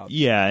care about.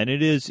 Yeah, and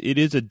it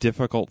is a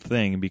difficult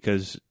thing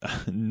because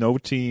no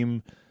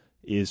team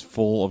is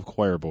full of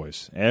choir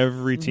boys.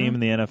 Every team in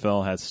the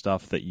NFL has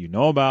stuff that you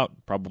know about,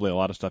 probably a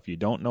lot of stuff you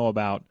don't know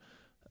about,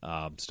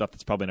 stuff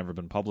that's probably never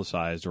been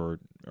publicized or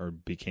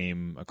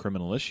became a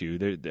criminal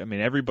issue.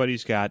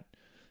 Everybody's got,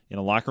 in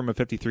a locker room of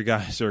 53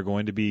 guys, there are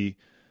going to be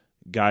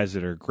guys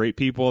that are great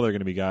people. There are going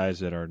to be guys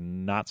that are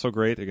not so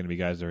great. There are going to be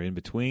guys that are in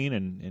between,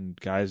 and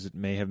guys that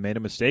may have made a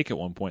mistake at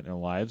one point in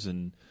their lives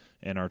and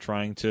are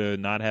trying to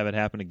not have it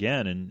happen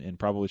again, and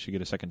probably should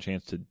get a second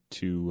chance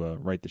to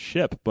right the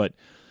ship. But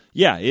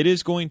yeah, it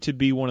is going to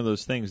be one of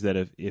those things that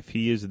if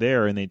he is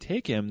there and they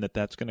take him,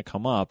 that's going to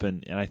come up.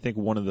 And I think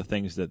one of the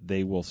things that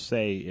they will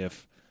say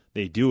if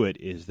they do it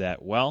is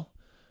that, well,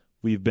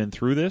 we've been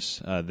through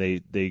this.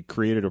 They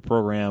created a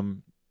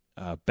program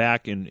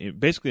back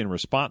basically in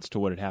response to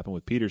what had happened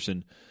with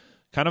Peterson,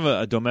 kind of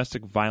a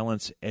domestic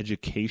violence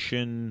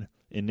education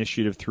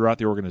initiative throughout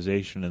the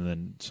organization, and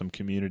then some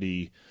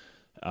community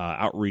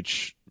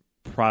outreach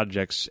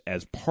projects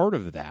as part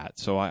of that.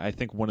 So I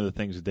think one of the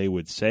things they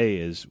would say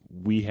is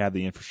we have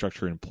the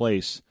infrastructure in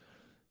place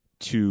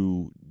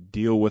to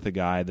deal with a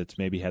guy that's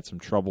maybe had some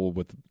trouble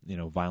with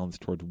violence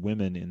towards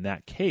women in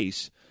that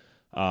case.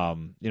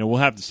 we'll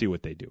have to see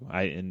what they do.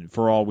 And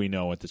for all we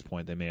know at this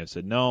point, they may have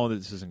said, no,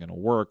 this isn't going to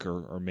work,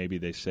 or maybe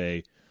they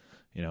say,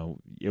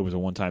 it was a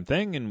one-time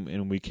thing,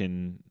 and we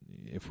can,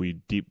 if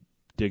we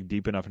dig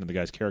deep enough into the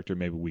guy's character,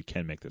 maybe we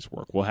can make this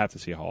work. We'll have to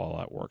see how all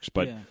that works.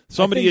 But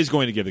somebody is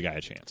going to give the guy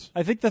a chance.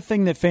 I think the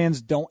thing that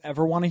fans don't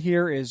ever want to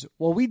hear is,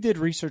 well, we did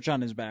research on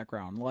his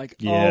background. Like,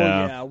 oh,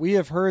 yeah, we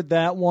have heard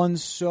that one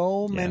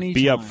so many times.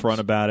 Be upfront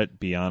about it.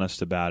 Be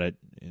honest about it.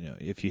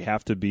 If you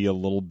have to be a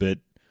little bit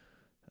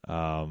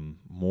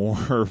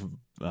more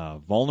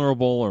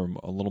vulnerable or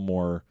a little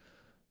more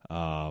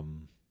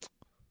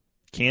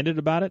candid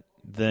about it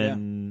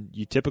than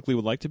you typically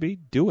would like to be,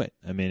 do it.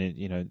 I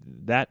mean,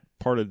 that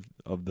part of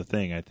the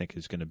thing I think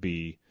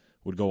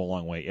would go a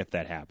long way if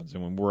that happens.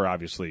 And when we're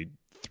obviously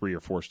 3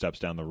 or 4 steps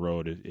down the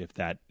road if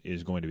that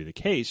is going to be the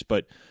case,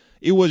 but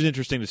it was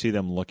interesting to see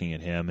them looking at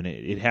him, and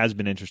it has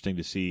been interesting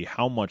to see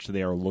how much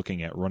they are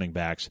looking at running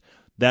backs.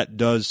 That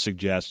does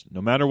suggest,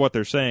 no matter what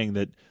they're saying,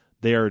 that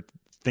they are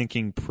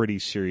thinking pretty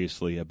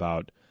seriously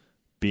about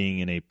being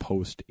in a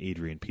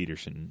post-Adrian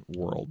Peterson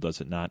world,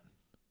 does it not?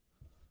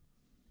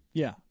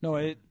 Yeah.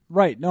 No,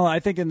 right. No, I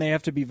think, and they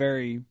have to be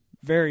very,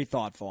 very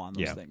thoughtful on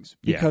those things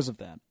because of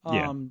that.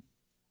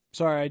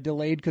 Sorry, I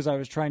delayed because I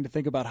was trying to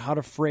think about how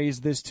to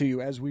phrase this to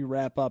you as we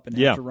wrap up and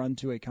have to run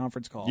to a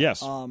conference call.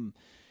 Yes.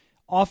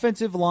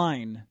 Offensive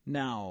line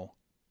now,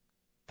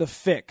 the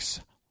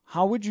fix.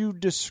 How would you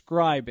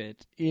describe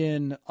it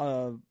in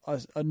a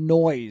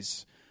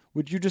noise?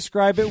 Would you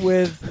describe it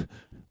with?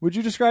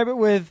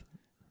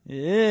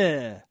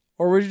 Yeah,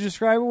 or would you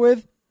describe it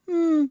with?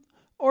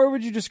 Or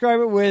would you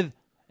describe it with?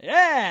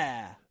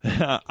 Yeah.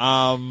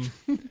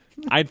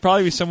 I'd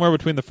probably be somewhere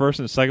between the first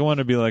and the second one.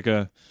 It'd be like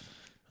a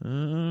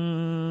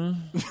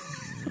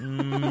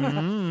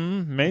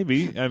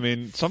maybe. I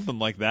mean, something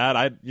like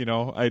that.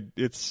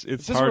 It's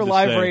just hard for to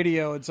live say.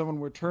 Radio and someone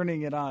were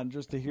turning it on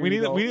just to hear. We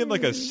need go,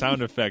 like a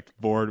sound effect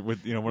board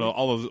with one of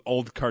all those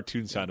old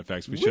cartoon sound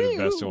effects. We should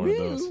invest in one of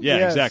those. Yeah,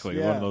 yes, exactly.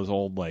 Yeah. One of those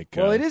old like.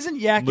 Well, it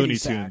isn't yakety Looney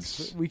sax.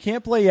 Tunes. We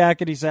can't play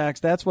yakety sax.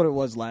 That's what it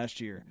was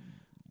last year.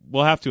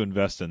 We'll have to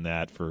invest in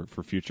that for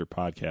future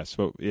podcasts.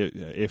 But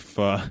if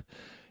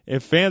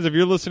fans, if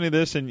you're listening to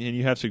this and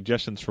you have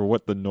suggestions for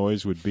what the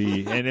noise would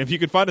be, and if you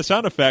could find a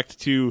sound effect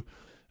to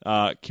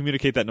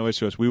communicate that noise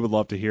to us, we would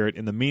love to hear it.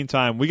 In the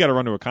meantime, we got to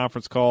run to a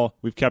conference call.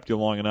 We've kept you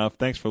long enough.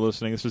 Thanks for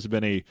listening. This has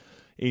been a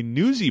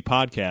newsy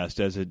podcast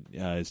as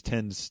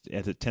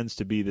it tends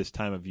to be this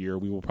time of year.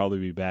 We will probably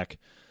be back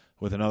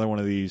with another one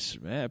of these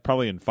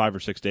probably in 5 or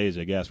 6 days,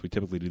 I guess. We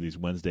typically do these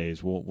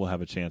Wednesdays. We'll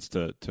have a chance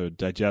to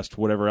digest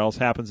whatever else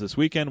happens this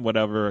weekend,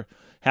 whatever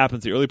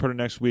happens the early part of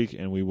next week,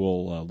 and we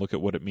will look at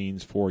what it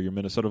means for your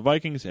Minnesota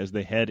Vikings as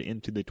they head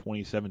into the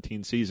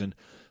 2017 season.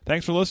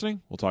 Thanks for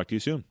listening. We'll talk to you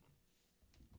soon.